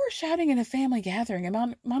goes, you were shouting in a family gathering.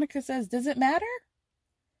 And Monica says, does it matter?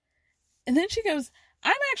 And then she goes,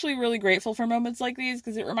 I'm actually really grateful for moments like these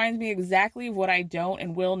because it reminds me exactly of what I don't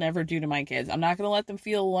and will never do to my kids. I'm not going to let them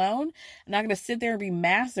feel alone. I'm not going to sit there and be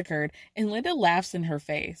massacred. And Linda laughs in her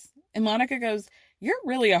face. And Monica goes, you're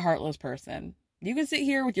really a heartless person. You can sit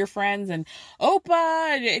here with your friends and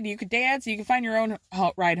Opa, and you could dance. And you can find your own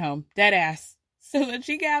ride home. Dead ass. So then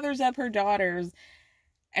she gathers up her daughters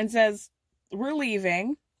and says, we're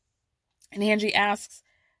leaving. And Angie asks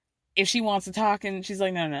if she wants to talk. And she's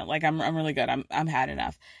like, no. Like, I'm really good. I'm had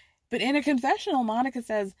enough. But in a confessional, Monica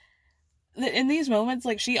says, in these moments,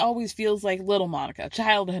 like, she always feels like little Monica,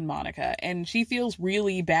 childhood Monica, and she feels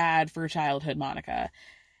really bad for childhood Monica.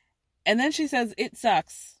 And then she says, it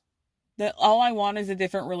sucks that all I want is a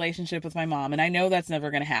different relationship with my mom, and I know that's never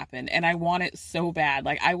going to happen, and I want it so bad.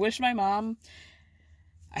 Like, I wish my mom,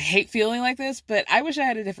 I hate feeling like this, but I wish I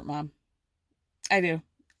had a different mom. I do.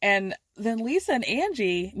 And then Lisa and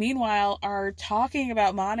Angie, meanwhile, are talking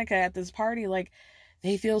about Monica at this party, like,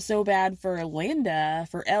 they feel so bad for Linda,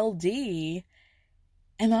 for LD.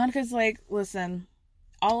 And Monica's like, listen,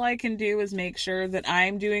 all I can do is make sure that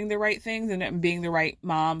I'm doing the right things and I'm being the right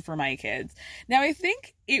mom for my kids. Now, I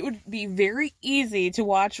think it would be very easy to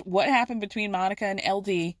watch what happened between Monica and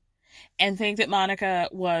LD and think that Monica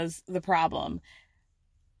was the problem.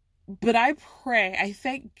 But I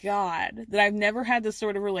thank God that I've never had this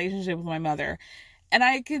sort of relationship with my mother. And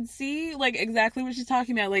I could see, like, exactly what she's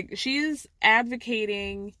talking about. Like, she's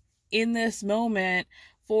advocating in this moment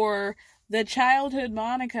for the childhood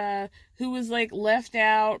Monica who was, like, left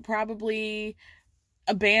out, probably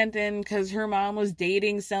abandoned because her mom was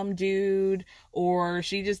dating some dude, or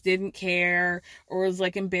she just didn't care, or was,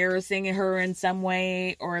 like, embarrassing her in some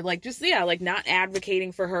way, or, like, just, yeah, like, not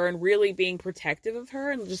advocating for her and really being protective of her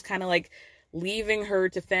and just kind of, like, leaving her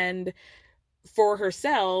to fend for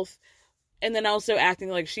herself. And then also acting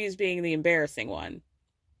like she's being the embarrassing one.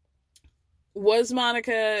 Was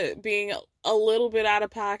Monica being a little bit out of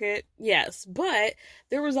pocket? Yes. But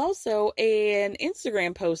there was also an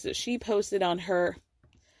Instagram post that she posted on her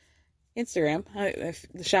Instagram.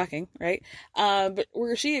 Shocking, right? But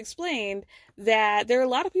where she explained that there are a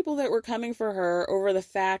lot of people that were coming for her over the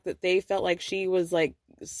fact that they felt like she was, like,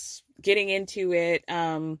 getting into it,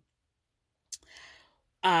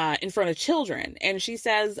 in front of children. And she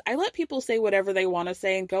says, I let people say whatever they want to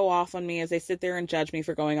say and go off on me as they sit there and judge me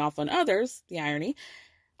for going off on others. The irony.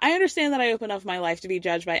 I understand that I open up my life to be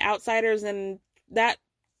judged by outsiders, and that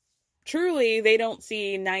truly they don't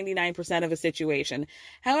see 99% of a situation.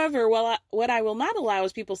 However, what I will not allow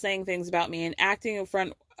is people saying things about me and acting in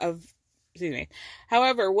front of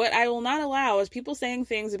However, what I will not allow is people saying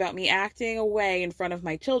things about me acting away in front of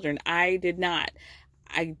my children. I did not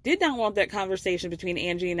want that conversation between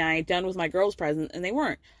Angie and I done with my girls present, and they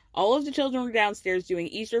weren't. All of the children were downstairs doing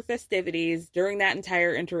Easter festivities during that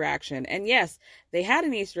entire interaction. And yes, they had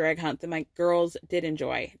an Easter egg hunt that my girls did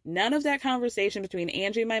enjoy. None of that conversation between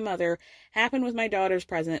Angie and my mother happened with my daughters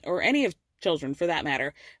present, or any of children for that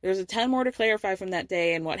matter. There's a ton more to clarify from that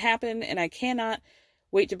day and what happened, and I cannot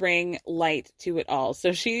wait to bring light to it all.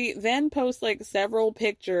 So she then posts, like, several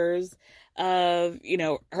pictures of, you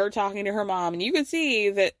know, her talking to her mom, and you can see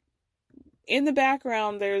that in the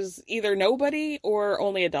background there's either nobody or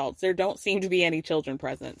only adults. There don't seem to be any children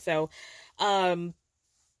present. So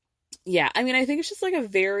yeah, I mean, I think it's just, like, a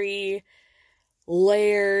very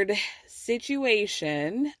layered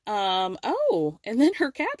situation. Oh, and then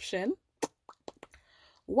her caption,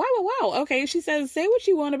 wow. Okay, she says, say what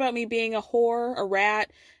you want about me being a whore, a rat,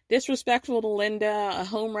 disrespectful to Linda, a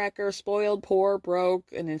homewrecker, spoiled, poor, broke,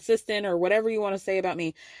 an assistant, or whatever you want to say about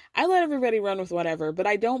me. I let everybody run with whatever, but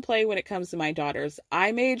I don't play when it comes to my daughters.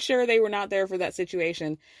 I made sure they were not there for that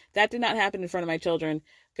situation. That did not happen in front of my children.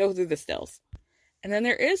 Go through the stills. And then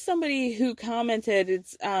there is somebody who commented,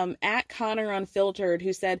 it's at Connor Unfiltered,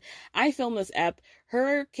 who said, I filmed this ep.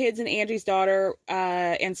 Her kids and Angie's daughter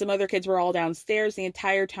and some other kids were all downstairs the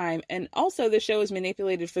entire time. And also the show is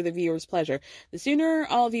manipulated for the viewer's pleasure. The sooner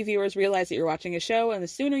all of you viewers realize that you're watching a show, and the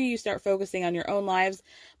sooner you start focusing on your own lives.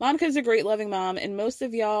 Monica's a great loving mom, and most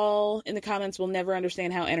of y'all in the comments will never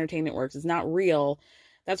understand how entertainment works. It's not real.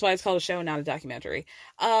 That's why it's called a show, not a documentary.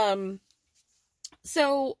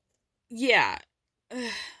 So, yeah.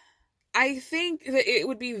 I think that it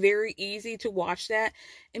would be very easy to watch that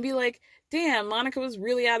and be like, damn, Monica was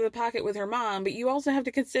really out of the pocket with her mom, but you also have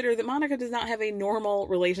to consider that Monica does not have a normal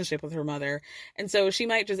relationship with her mother, and so she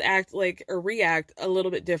might just act like, or react a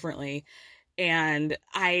little bit differently, and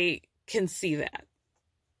I can see that.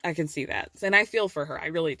 And I feel for her, I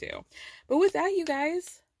really do. But with that, you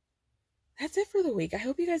guys, that's it for the week. I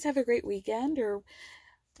hope you guys have a great weekend, or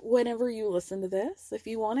whenever you listen to this. If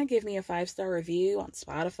you want to give me a 5-star review on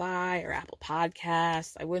Spotify or Apple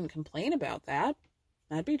Podcasts, I wouldn't complain about that.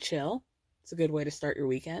 That'd be chill. It's a good way to start your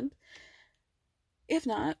weekend. If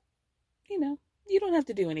not, you know, you don't have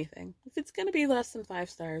to do anything. If it's going to be less than 5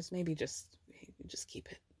 stars, maybe just keep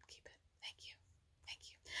it. Thank you.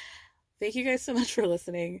 Thank you guys so much for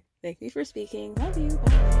listening. Thank you for speaking. Love you.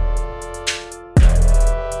 Bye.